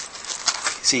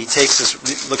 See, he takes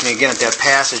us, looking again at that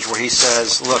passage where he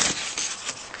says, look,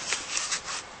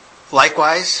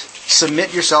 likewise,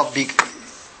 submit yourself,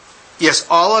 yes,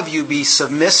 all of you be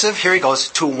submissive, here he goes,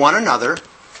 to one another,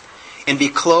 and be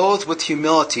clothed with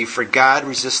humility, for God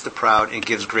resists the proud and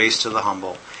gives grace to the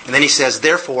humble. And then he says,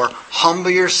 therefore,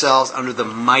 humble yourselves under the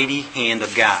mighty hand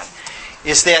of God.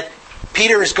 Is that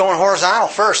Peter is going horizontal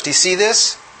first. Do you see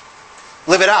this?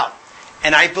 Live it out.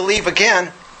 And I believe,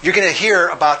 again, you're going to hear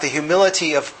about the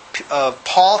humility of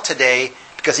Paul today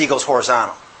because he goes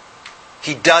horizontal.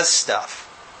 He does stuff.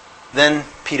 Then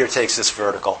Peter takes this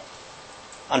vertical.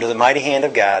 Under the mighty hand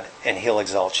of God, and He'll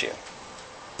exalt you.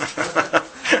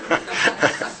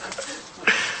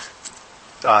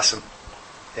 It's awesome.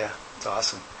 Yeah, it's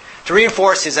awesome. To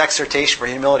reinforce his exhortation for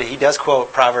humility, he does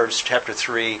quote Proverbs chapter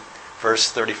 3,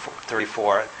 verse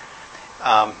 34.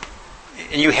 And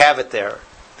you have it there,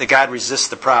 that God resists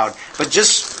the proud. But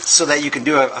just so that you can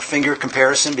do a finger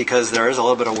comparison, because there is a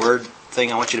little bit of word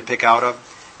thing I want you to pick out of,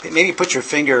 maybe put your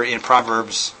finger in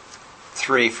Proverbs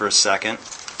 3 for a second.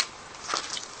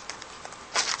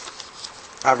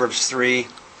 Proverbs 3,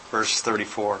 verse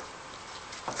 34.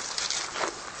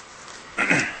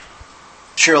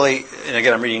 Surely, and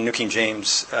again I'm reading New King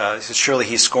James, it says, surely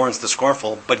he scorns the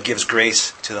scornful, but gives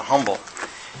grace to the humble.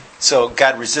 So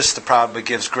God resists the proud, but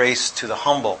gives grace to the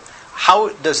humble. How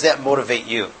does that motivate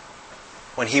you?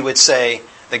 When he would say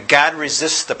that God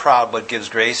resists the proud, but gives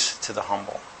grace to the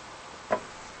humble.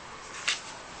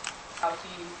 How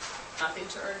he nothing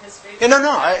to earn his favor? No,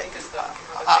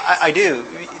 I do.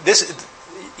 This,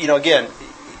 again,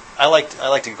 I like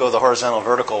to go the horizontal,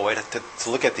 vertical way to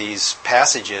look at these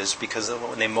passages, because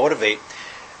when they motivate,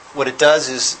 what it does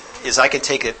is I can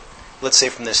take it, let's say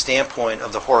from the standpoint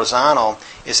of the horizontal,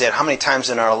 is that how many times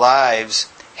in our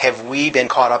lives have we been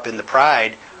caught up in the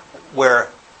pride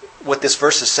where what this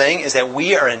verse is saying is that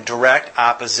we are in direct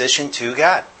opposition to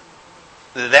God.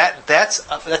 That's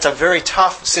a very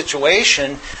tough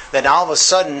situation. That all of a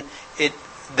sudden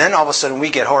we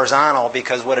get horizontal,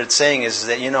 because what it's saying is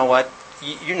that, you know what,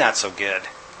 you're not so good.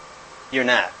 You're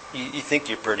not. You think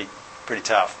you're pretty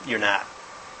tough. You're not.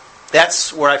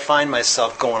 That's where I find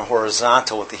myself going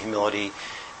horizontal with the humility,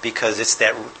 because it's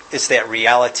that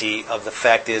reality of the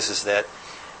fact is that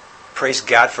praise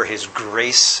God for His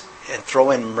grace, and throw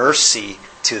in mercy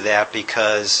to that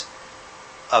because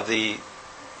of the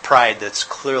pride that's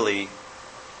clearly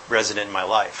resident in my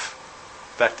life.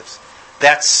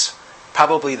 That's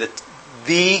probably the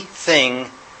thing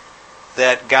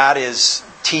that God is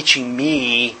teaching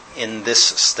me in this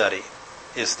study,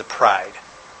 is the pride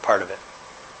part of it.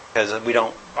 Because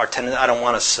I don't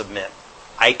want to submit.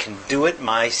 I can do it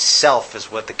myself,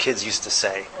 is what the kids used to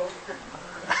say.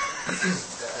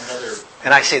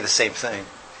 And I say the same thing.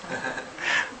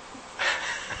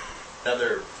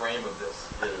 Another frame of this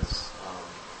is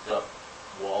the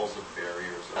walls of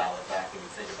barriers, ballot back, and you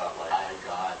think about how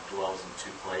God dwells in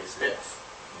two places.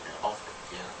 All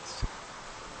begins.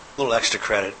 A little extra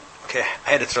credit. Okay, I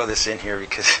had to throw this in here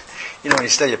because, when you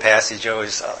study a passage,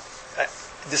 always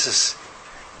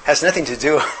has nothing to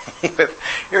do with,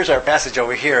 here's our passage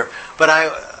over here. But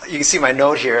you can see my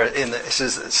note here. This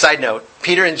is a side note.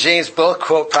 Peter and James both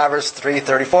quote Proverbs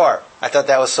 3:34. I thought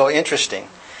that was so interesting.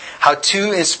 How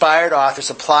two inspired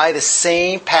authors apply the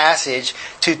same passage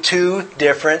to two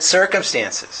different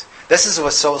circumstances. This is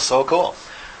what's so cool.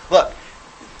 Look,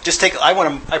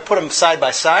 I put them side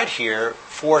by side here,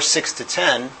 4, 6 to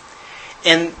 10,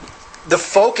 and the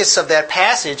focus of that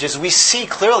passage is we see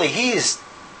clearly he's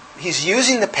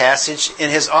using the passage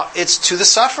it's to the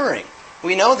suffering.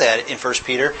 We know that in 1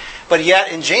 Peter, but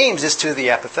yet in James it's to the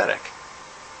apathetic.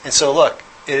 And so look,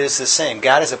 it is the same.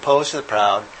 God is opposed to the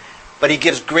proud, but He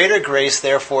gives greater grace.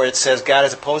 Therefore it says God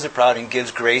is opposed to the proud and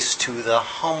gives grace to the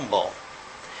humble.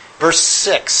 Verse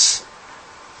 6.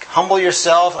 Humble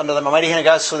yourself under the mighty hand of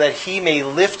God so that He may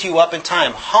lift you up in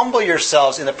time. Humble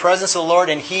yourselves in the presence of the Lord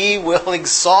and He will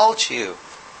exalt you.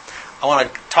 I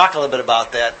want to talk a little bit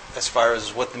about that as far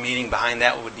as what the meaning behind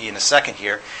that would be in a second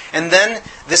here. And then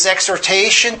this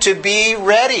exhortation to be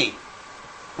ready.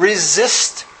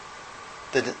 Resist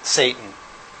Satan.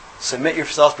 Submit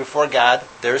yourself before God.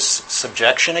 There's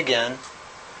subjection again.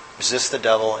 Resist the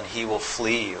devil and he will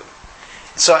flee you.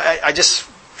 So I just,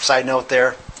 side note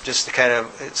there, just to kind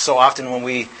of, so often when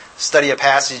we study a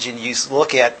passage and you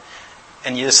look at,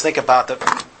 and you just think about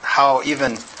how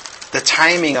even the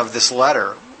timing of this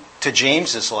letter, to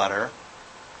James's letter,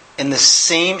 in the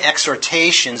same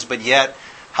exhortations, but yet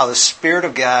how the Spirit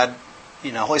of God,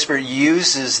 Holy Spirit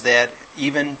uses that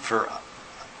even for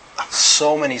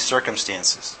so many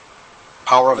circumstances.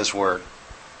 Power of His Word.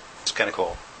 It's kind of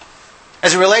cool.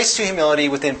 As it relates to humility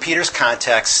within Peter's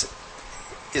context,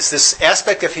 is this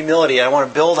aspect of humility. I want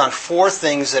to build on 4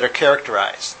 things that are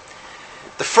characterized.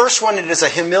 The first one, it is a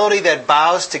humility that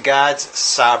bows to God's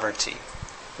sovereignty,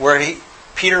 where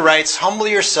Peter writes, humble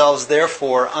yourselves,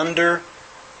 therefore, under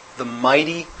the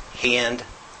mighty hand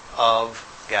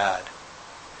of God.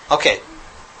 Okay,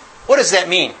 what does that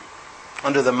mean?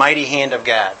 Under the mighty hand of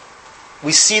God.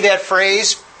 We see that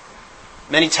phrase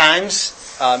many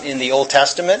times in the Old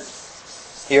Testament.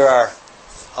 Here are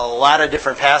a lot of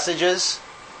different passages.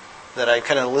 that I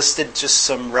kind of listed just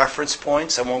some reference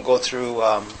points. I won't go through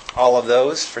all of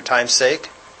those for time's sake,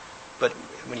 but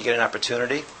when you get an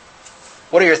opportunity.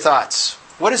 What are your thoughts?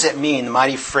 What does it mean,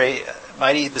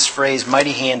 this phrase,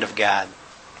 mighty hand of God?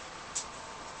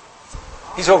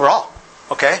 He's over all.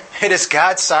 Okay? It is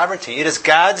God's sovereignty. It is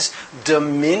God's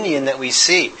dominion that we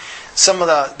see. Some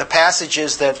of the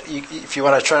passages that, if you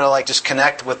want to try to just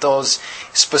connect with those,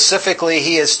 specifically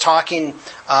he is talking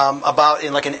about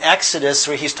in Exodus,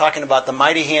 where he's talking about the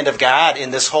mighty hand of God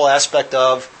in this whole aspect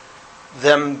of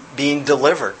them being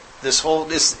delivered. It's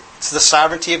the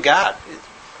sovereignty of God.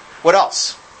 What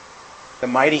else? The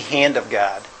mighty hand of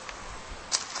God.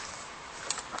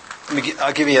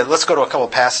 Let's go to a couple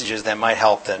of passages that might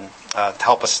help then, to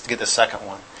help us get the second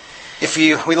one. If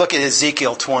we look at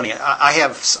Ezekiel 20,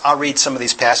 I'll read some of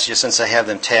these passages since I have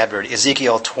them tabbed.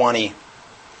 Ezekiel 20,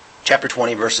 chapter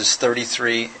 20, verses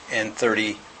 33 and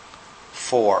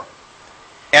 34.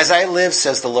 As I live,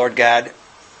 says the Lord God,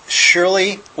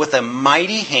 surely with a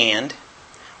mighty hand,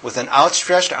 with an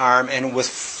outstretched arm, and with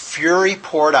fury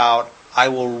poured out, I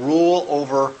will rule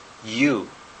over you.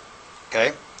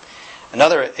 Okay?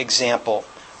 Another example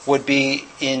would be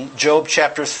in Job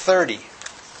chapter 30.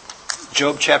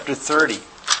 Job chapter 30,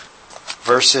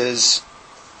 verses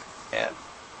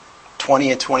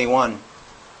 20 and 21.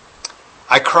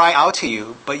 I cry out to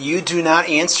you, but you do not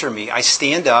answer me. I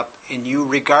stand up, and you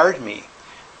regard me.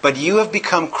 But you have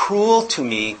become cruel to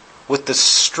me. With the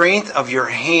strength of your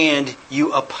hand,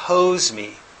 you oppose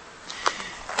me.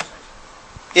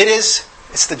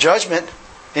 It's the judgment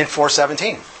in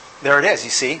 4:17. There it is, you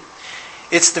see.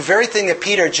 It's the very thing that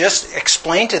Peter just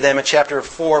explained to them in chapter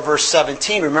 4, verse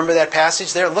 17. Remember that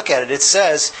passage there? Look at it. It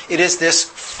says, it is this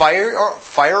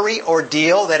fiery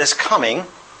ordeal that is coming,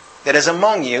 that is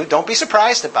among you. Don't be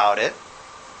surprised about it.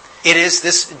 It is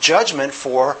this judgment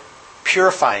for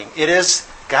purifying. It is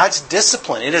God's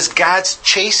discipline. It is God's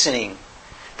chastening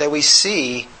that we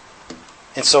see.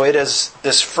 And so it is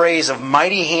this phrase of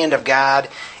mighty hand of God.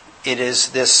 It is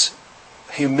this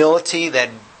humility that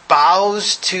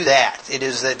bows to that. It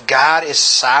is that God is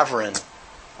sovereign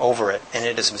over it, and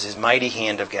it is His mighty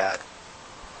hand of God.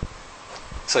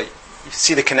 So you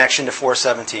see the connection to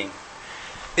 4:17.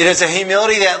 It is a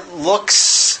humility that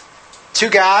looks to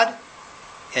God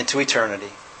and to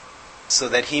eternity, so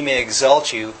that He may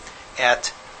exalt you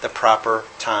at the proper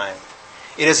time.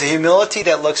 It is a humility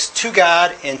that looks to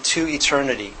God and to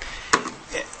eternity.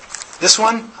 This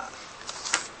one,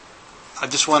 I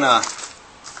just want to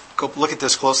go look at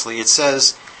this closely. It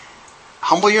says,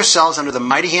 humble yourselves under the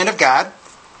mighty hand of God.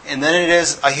 And then it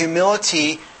is a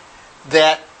humility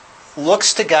that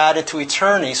looks to God and to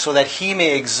eternity so that He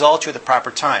may exalt you at the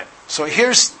proper time. So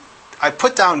I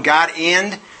put down God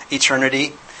and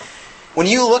eternity. When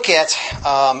you look at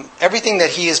everything that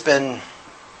He has been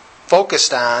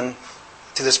focused on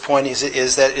to this point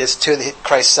is that it's to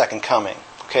Christ's second coming.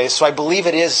 Okay, so I believe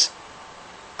it is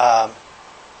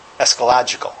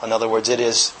eschatological. In other words, it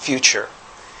is future.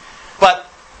 But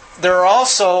there are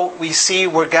also, we see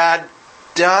where God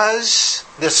does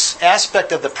this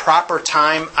aspect of the proper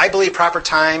time. I believe proper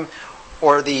time,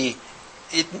 or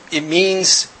it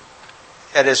means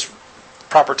at His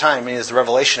proper time, it is the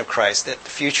revelation of Christ, the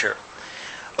future.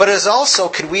 But it is also,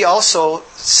 could we also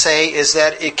say, is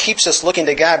that it keeps us looking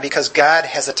to God because God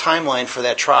has a timeline for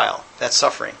that trial, that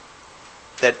suffering.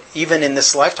 That even in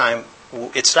this lifetime,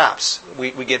 it stops.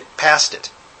 We get past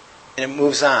it, and it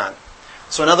moves on.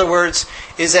 So in other words,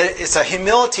 is that it's a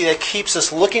humility that keeps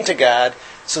us looking to God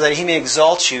so that He may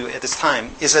exalt you at this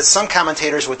time. Is that some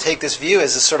commentators would take this view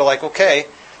as sort of like, okay,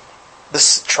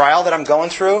 this trial that I'm going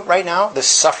through right now, this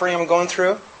suffering I'm going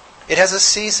through, it has a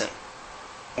season.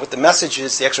 What the message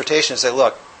is, the exhortation is that,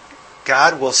 look,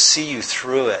 God will see you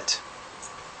through it.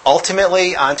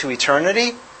 Ultimately, onto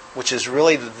eternity, which is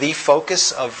really the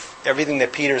focus of everything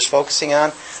that Peter is focusing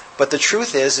on. But the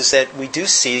truth is that we do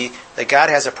see that God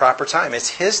has a proper time. It's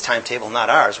His timetable, not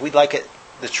ours. We'd like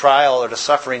the trial or the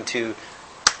suffering to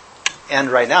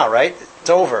end right now, right? It's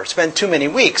over. It's been too many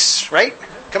weeks, right?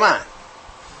 Come on.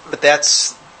 But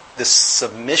that's the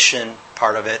submission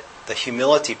part of it, the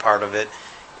humility part of it,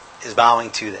 is bowing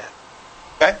to that.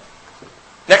 Okay?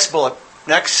 Next bullet.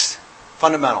 Next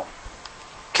fundamental.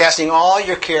 Casting all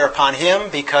your care upon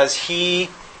Him because He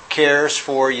cares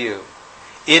for you.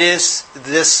 It is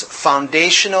this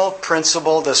foundational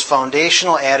principle, this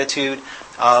foundational attitude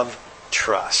of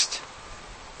trust.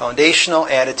 Foundational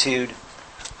attitude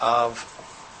of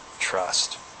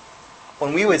trust.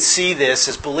 When we would see this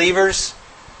as believers,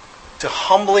 to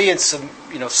humbly and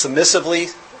submissively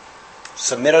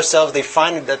submit ourselves, they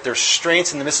find that their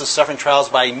strength in the midst of suffering trials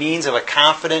by means of a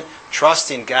confident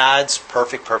trust in God's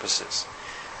perfect purposes.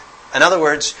 In other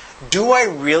words, do I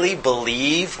really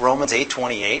believe Romans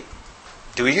 8:28?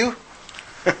 Do you?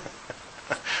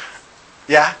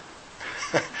 Yeah?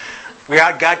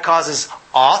 God causes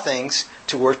all things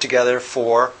to work together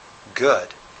for good.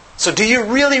 So do you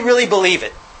really, really believe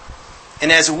it?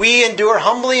 And as we endure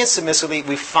humbly and submissively,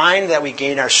 we find that we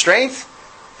gain our strength.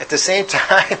 At the same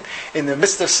time, in the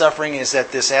midst of suffering, is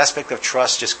that this aspect of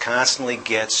trust just constantly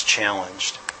gets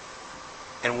challenged.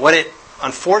 And what it,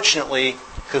 unfortunately,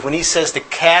 because when he says to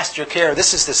cast your care,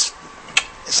 it's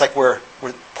like we're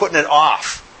putting it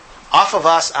off of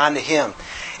us onto him.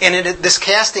 And this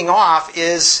casting off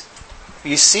is,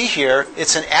 you see here,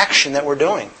 it's an action that we're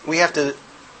doing. We have to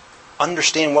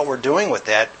understand what we're doing with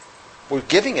that. We're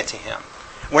giving it to him.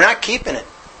 We're not keeping it.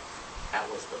 That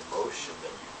was the motion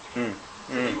that you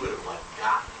would have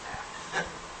gotten that.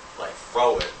 Like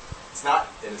throw it. It's not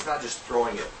just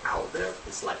throwing it out there.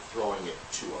 It's like throwing it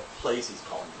to a place he's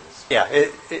calling this. Yeah,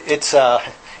 it's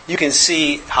you can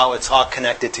see how it's all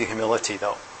connected to humility,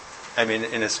 though. I mean,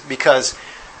 and it's because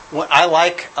I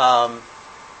like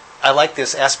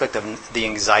this aspect of the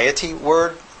anxiety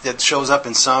word that shows up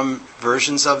in some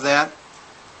versions of that.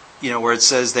 Where it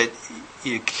says that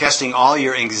you're casting all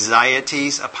your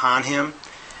anxieties upon him,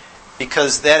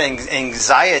 because that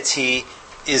anxiety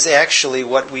is actually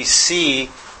what we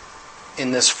see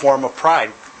in this form of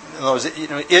pride. In other words,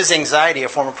 is anxiety a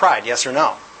form of pride? Yes or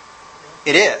no?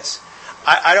 It is.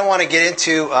 I don't want to get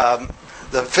into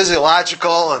the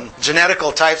physiological and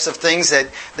genetical types of things that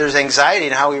there's anxiety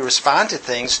and how we respond to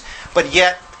things, but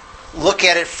yet look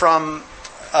at it from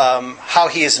how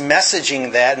he is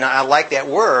messaging that, and I like that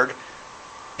word,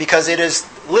 because it is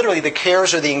literally the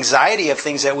cares or the anxiety of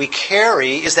things that we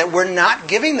carry is that we're not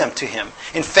giving them to him.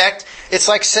 In fact, it's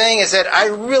like saying is that I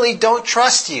really don't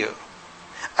trust you.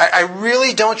 I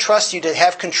really don't trust you to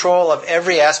have control of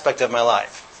every aspect of my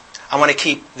life. I want to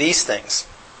keep these things.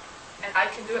 And I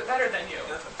can do it better than you.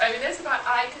 I mean, it's about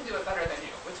I can do it better than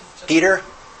you, which is just... Peter,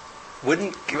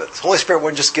 the Holy Spirit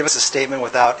wouldn't just give us a statement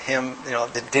without him,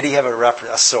 did he have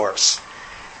a source?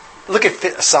 Look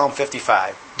at Psalm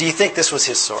 55. Do you think this was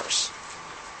his source?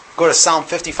 Go to Psalm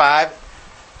 55.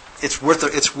 It's worth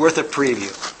a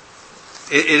preview.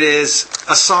 It is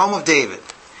a Psalm of David.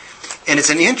 And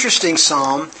it's an interesting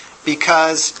psalm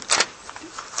because...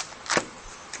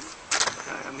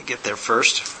 Let me get there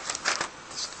first.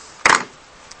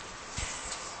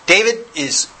 David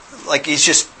is like he's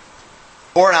just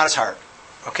pouring out his heart.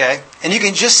 Okay? And you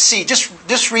can just see,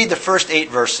 just read the first 8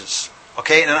 verses.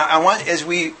 Okay? And I want, as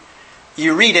you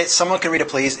read it, someone can read it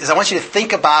please, is I want you to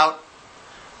think about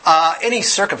any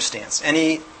circumstance,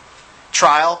 any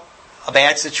trial, a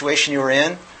bad situation you were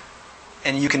in,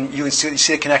 and you can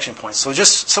see the connection points. So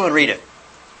just someone read it.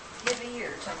 Give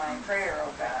ear to my prayer,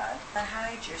 O God, and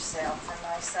hide yourself from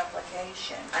my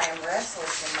supplication. I am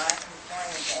restless in my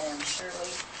complaint and am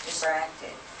surely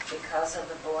distracted because of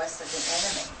the voice of the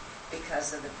enemy,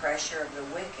 because of the pressure of the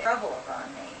wicked. Trouble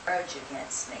upon me, grudge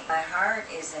against me. My heart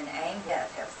is in anger,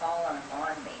 death have fallen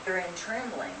upon me. Fear and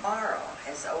trembling, sorrow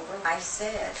has overwhelmed. I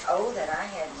said, oh, that I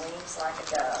had wings like a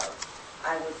dove.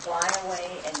 I would fly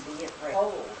away and be at rest.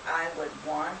 Behold, I would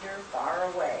wander far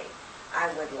away.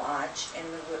 I would lodge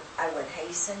I would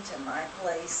hasten to my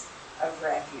place of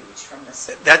refuge from the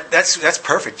sea. That's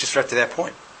perfect. Just right to that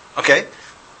point. Okay.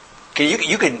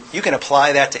 You can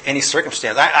apply that to any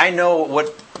circumstance. I know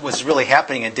what was really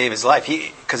happening in David's life.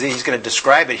 Because he's going to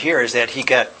describe it here is that he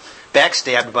got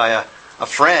backstabbed by a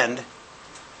friend,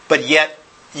 but yet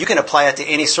you can apply it to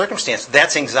any circumstance.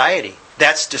 That's anxiety.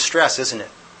 That's distress, isn't it?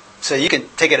 So you can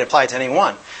take it and apply it to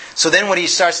anyone. So then what he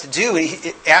starts to do,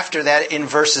 after that in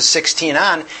verses 16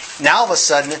 on, now all of a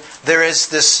sudden there is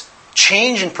this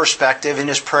change in perspective in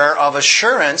his prayer of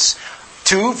assurance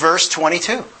to verse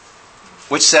 22,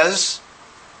 which says,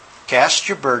 cast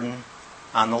your burden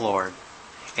on the Lord,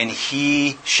 and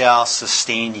he shall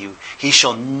sustain you. He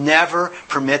shall never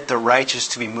permit the righteous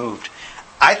to be moved.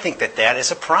 I think that is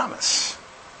a promise.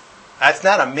 That's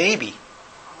not a maybe,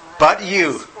 but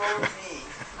you.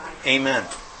 Amen.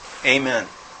 Amen.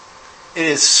 It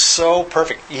is so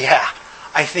perfect. Yeah,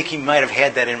 I think he might have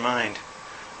had that in mind.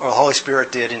 Or the Holy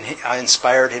Spirit did, and I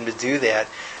inspired him to do that.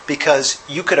 Because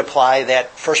you could apply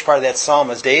that first part of that psalm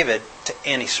as David to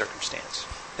any circumstance.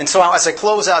 And so as I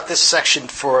close out this section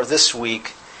for this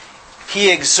week, he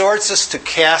exhorts us to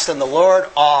cast on the Lord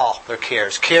all their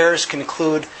cares. Cares can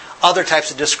include other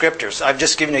types of descriptors. I've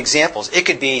just given examples. It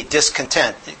could be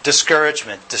discontent,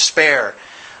 discouragement, despair,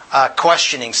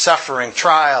 questioning, suffering,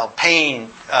 trial, pain,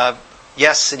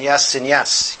 Yes and yes and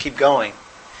yes. Keep going.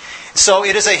 So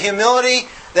it is a humility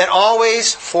that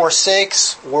always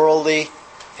forsakes worldly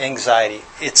anxiety.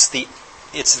 It's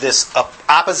this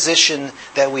opposition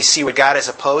that we see where God is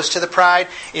opposed to the pride.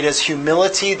 It is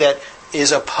humility that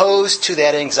is opposed to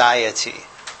that anxiety.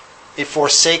 It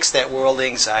forsakes that worldly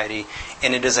anxiety,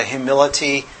 and it is a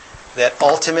humility that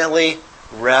ultimately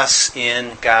rests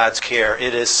in God's care.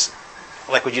 It is,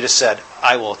 like what you just said,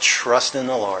 I will trust in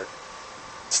the Lord.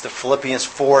 It's the Philippians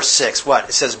 4:6. What?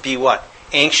 It says, be what?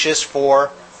 Anxious for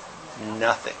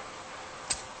nothing.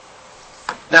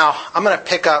 Now, I'm going to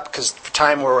pick up, because for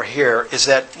time where we're here, is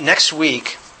that next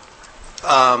week,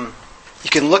 you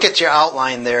can look at your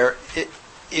outline there.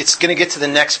 It's going to get to the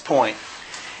next point.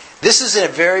 This is a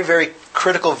very, very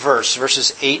critical verse,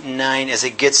 verses 8 and 9, as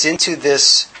it gets into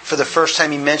this. For the first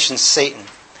time, he mentions Satan.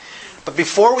 But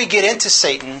before we get into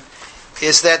Satan,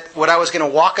 is that what I was going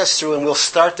to walk us through, and we'll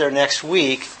start there next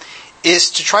week,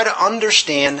 is to try to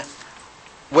understand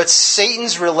what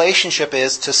Satan's relationship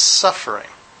is to suffering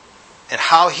and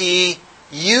how he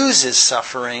uses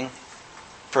suffering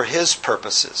for his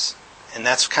purposes. And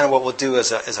that's kind of what we'll do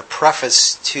as a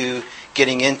preface to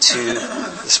getting into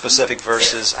the specific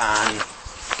verses on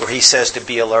where he says to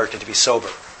be alert and to be sober.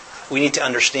 We need to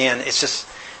understand, it's just,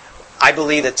 I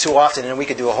believe that too often, and we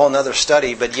could do a whole other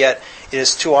study, but yet it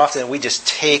is too often that we just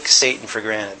take Satan for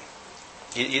granted.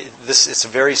 It's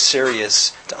very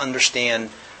serious to understand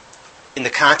in the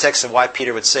context of why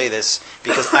Peter would say this,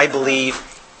 because I believe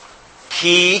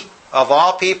he, of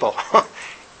all people,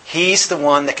 he's the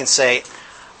one that can say,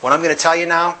 what I'm going to tell you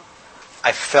now,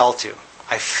 I failed.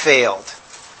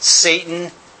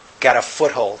 Satan got a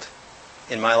foothold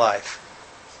in my life.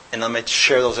 And let me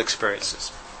share those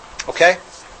experiences. Okay?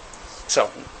 So,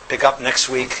 pick up next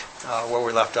week where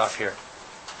we left off here.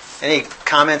 Any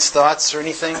comments, thoughts, or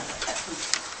anything?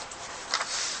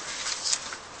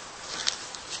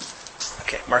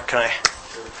 Okay, Mark, can I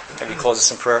have you close us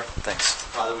in prayer? Thanks.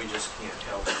 Father, we just can't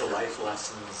help the life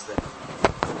lessons that